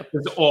 it's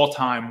an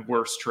all-time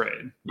worst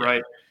trade,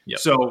 right? Yep.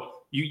 So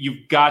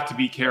you've got to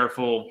be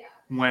careful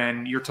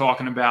when you're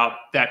talking about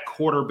that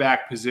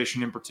quarterback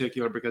position in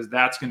particular, because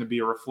that's going to be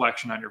a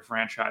reflection on your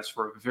franchise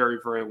for a very,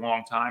 very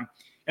long time.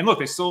 And look,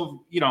 they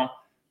still,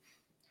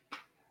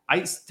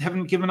 I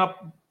haven't given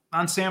up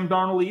on Sam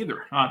Darnold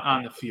either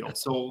on the field.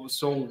 So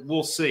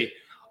we'll see.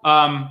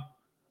 But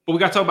we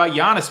got to talk about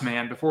Giannis,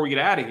 man, before we get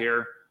out of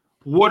here.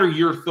 What are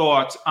your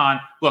thoughts on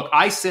 – look,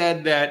 I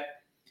said that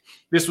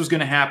this was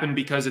going to happen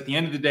because at the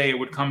end of the day, it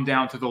would come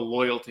down to the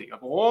loyalty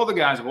of all the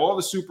guys, of all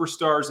the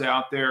superstars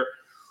out there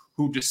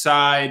who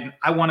decide,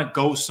 I want to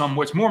go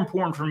somewhere. It's more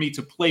important for me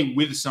to play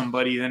with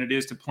somebody than it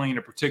is to play in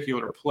a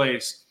particular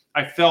place.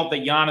 I felt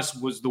that Giannis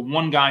was the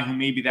one guy who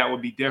maybe that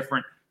would be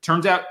different.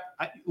 Turns out,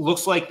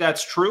 looks like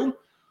that's true.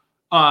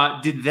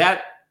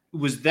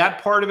 Was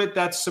that part of it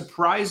that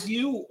surprised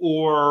you,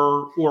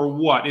 or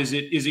what? Is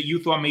it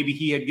you thought maybe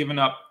he had given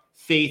up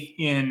faith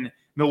in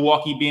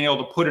Milwaukee being able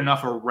to put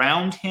enough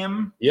around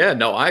him? Yeah,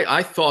 no,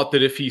 I thought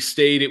that if he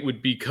stayed, it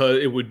would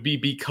be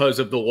because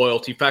of the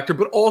loyalty factor,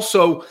 but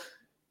also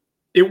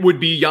it would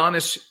be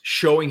Giannis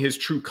showing his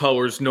true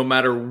colors no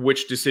matter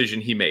which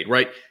decision he made,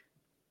 right?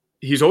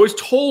 He's always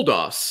told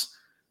us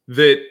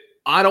that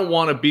I don't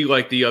want to be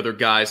like the other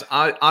guys.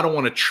 I don't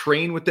want to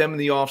train with them in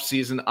the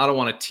offseason. I don't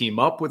want to team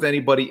up with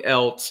anybody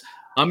else.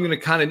 I'm going to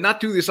kind of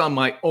not do this on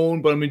my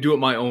own, but I'm going to do it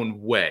my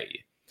own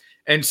way.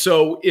 And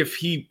so if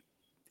he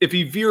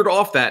veered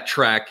off that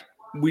track,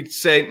 we'd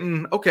say,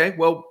 okay,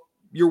 well,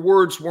 your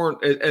words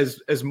weren't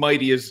as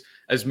mighty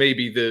as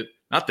maybe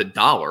not the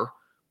dollar,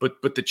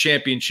 but the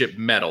championship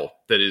medal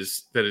that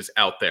is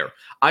out there.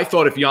 I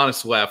thought if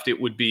Giannis left, it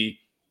would be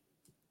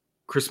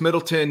Chris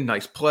Middleton,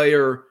 nice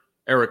player.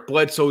 Eric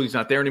Bledsoe, he's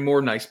not there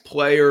anymore, nice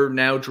player.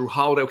 Now Drew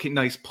Holiday, okay,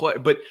 nice play.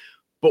 But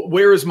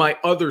where is my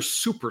other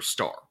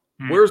superstar?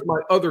 Where's my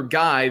other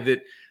guy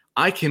that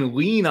I can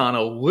lean on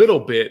a little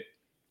bit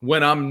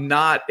when I'm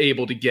not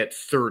able to get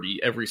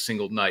 30 every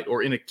single night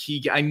or in a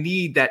key? I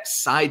need that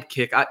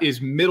sidekick. Is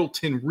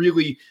Middleton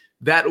really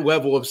that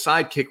level of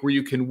sidekick where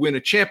you can win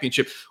a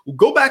championship? We'll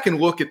go back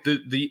and look at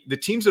the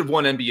teams that have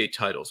won NBA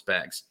titles,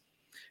 Bags.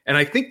 And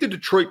I think the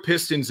Detroit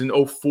Pistons in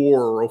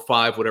 04 or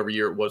 05, whatever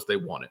year it was, they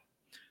won it.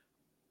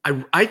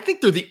 I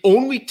think they're the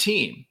only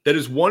team that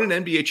has won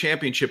an NBA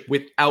championship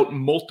without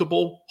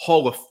multiple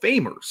Hall of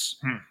Famers.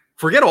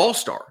 Forget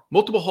All-Star,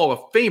 multiple Hall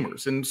of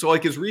Famers. And so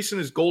like as recent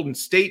as Golden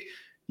State,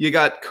 you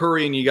got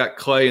Curry and you got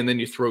Clay, and then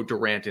you throw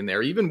Durant in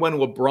there. Even when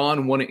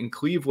LeBron won it in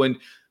Cleveland,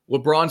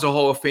 LeBron's a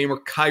Hall of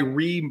Famer.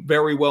 Kyrie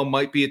very well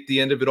might be at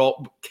the end of it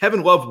all.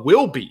 Kevin Love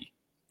will be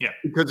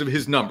because of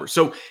his numbers.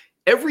 So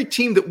every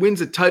team that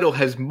wins a title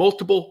has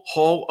multiple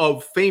Hall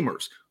of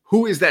Famers.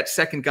 Who is that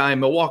second guy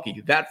in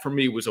Milwaukee? That, for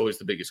me, was always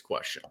the biggest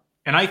question.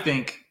 And I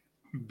think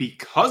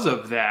because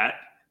of that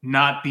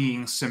not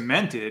being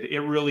cemented, it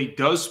really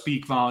does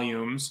speak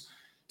volumes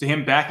to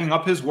him backing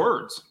up his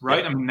words,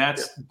 right? I mean,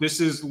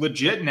 this is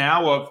legit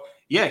now of,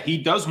 he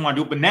does want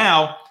to do it, but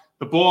now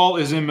the ball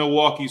is in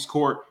Milwaukee's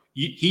court.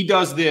 He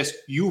does this.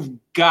 You've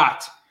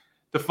got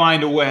to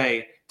find a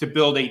way to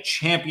build a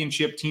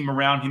championship team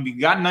around him. You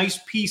got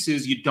nice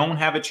pieces. You don't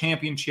have a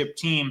championship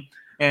team.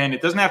 And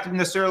it doesn't have to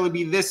necessarily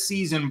be this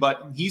season,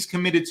 but he's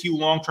committed to you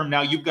long-term.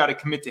 Now you've got to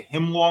commit to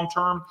him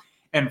long-term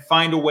and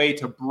find a way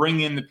to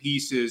bring in the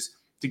pieces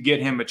to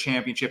get him a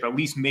championship, at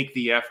least make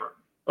the effort.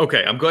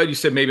 Okay, I'm glad you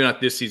said maybe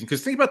not this season,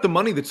 because think about the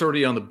money that's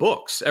already on the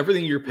books.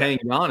 Everything you're paying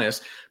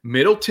Giannis.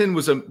 Middleton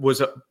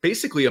was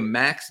basically a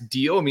max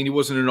deal. I mean, he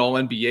wasn't an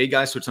all-NBA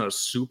guy, so it's not a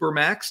super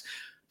max.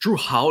 Drew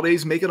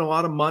Holiday's making a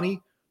lot of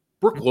money.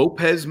 Brooke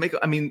Lopez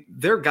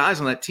there are guys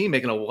on that team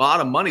making a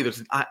lot of money.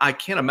 I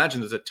can't imagine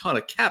there's a ton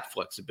of cap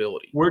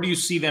flexibility. Where do you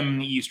see them in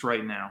the East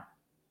right now?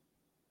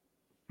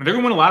 They're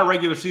going to win a lot of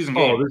regular season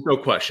games. Oh, there's no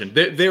question.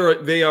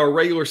 They are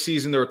regular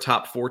season. They're a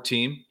top 4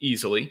 team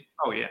easily.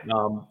 Oh yeah.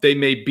 They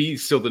may be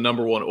still the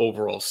number 1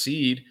 overall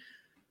seed,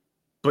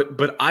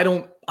 but I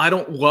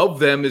don't love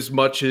them as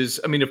much as,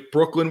 I mean, if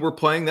Brooklyn were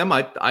playing them,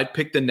 I'd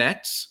pick the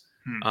Nets.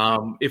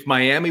 If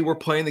Miami were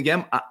playing the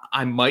game,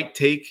 I might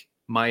take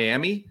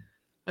Miami.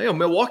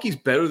 Milwaukee's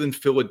better than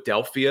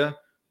Philadelphia.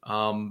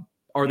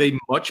 Are they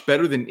much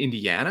better than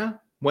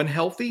Indiana when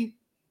healthy?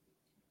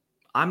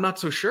 I'm not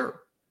so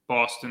sure.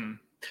 Boston.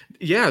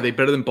 Yeah, are they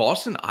better than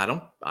Boston? I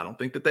don't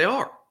think that they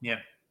are. Yeah.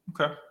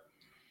 Okay.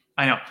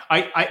 I know.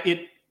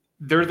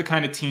 They're the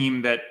kind of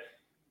team that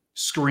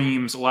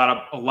screams a lot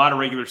of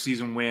regular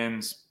season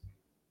wins,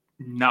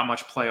 not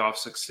much playoff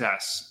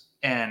success.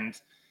 And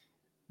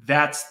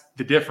that's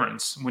the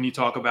difference when you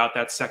talk about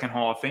that second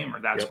Hall of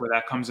Famer. That's where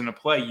that comes into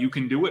play. You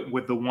can do it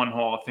with the one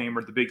Hall of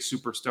Famer, the big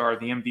superstar,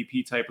 the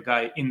MVP type of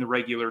guy in the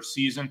regular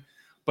season.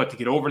 But to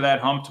get over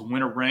that hump, to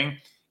win a ring,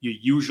 you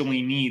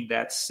usually need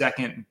that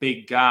second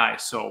big guy.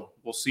 So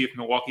we'll see if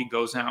Milwaukee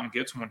goes out and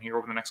gets one here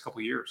over the next couple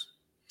of years.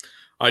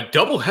 A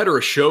doubleheader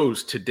of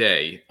shows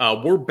today.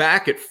 We're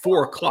back at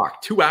 4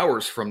 o'clock, 2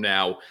 hours from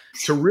now,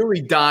 to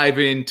really dive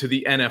into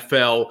the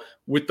NFL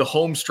with the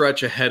home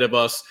stretch ahead of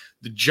us.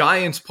 The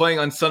Giants playing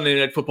on Sunday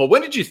Night Football.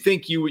 When did you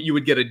think you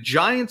would get a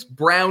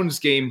Giants-Browns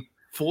game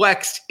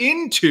flexed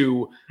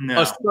into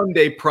a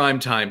Sunday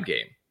primetime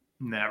game?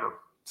 Never.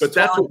 But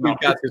that's what we've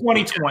got.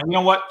 2020. You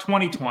know what?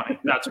 2020.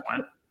 That's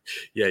when.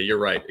 Yeah, you're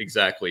right.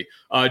 Exactly.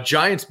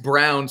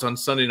 Giants-Browns on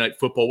Sunday Night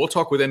Football. We'll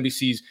talk with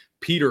NBC's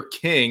Peter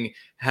King,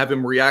 have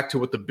him react to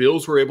what the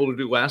Bills were able to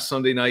do last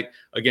Sunday night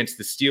against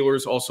the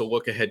Steelers. Also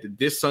look ahead to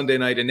this Sunday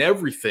night and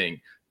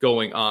everything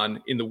going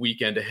on in the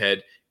weekend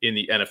ahead in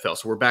the NFL.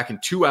 So we're back in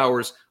 2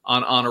 hours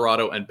on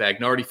Honorado and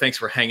Bagnardi. Thanks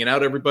for hanging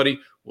out, everybody.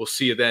 We'll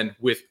see you then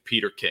with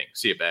Peter King.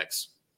 See you, Bags.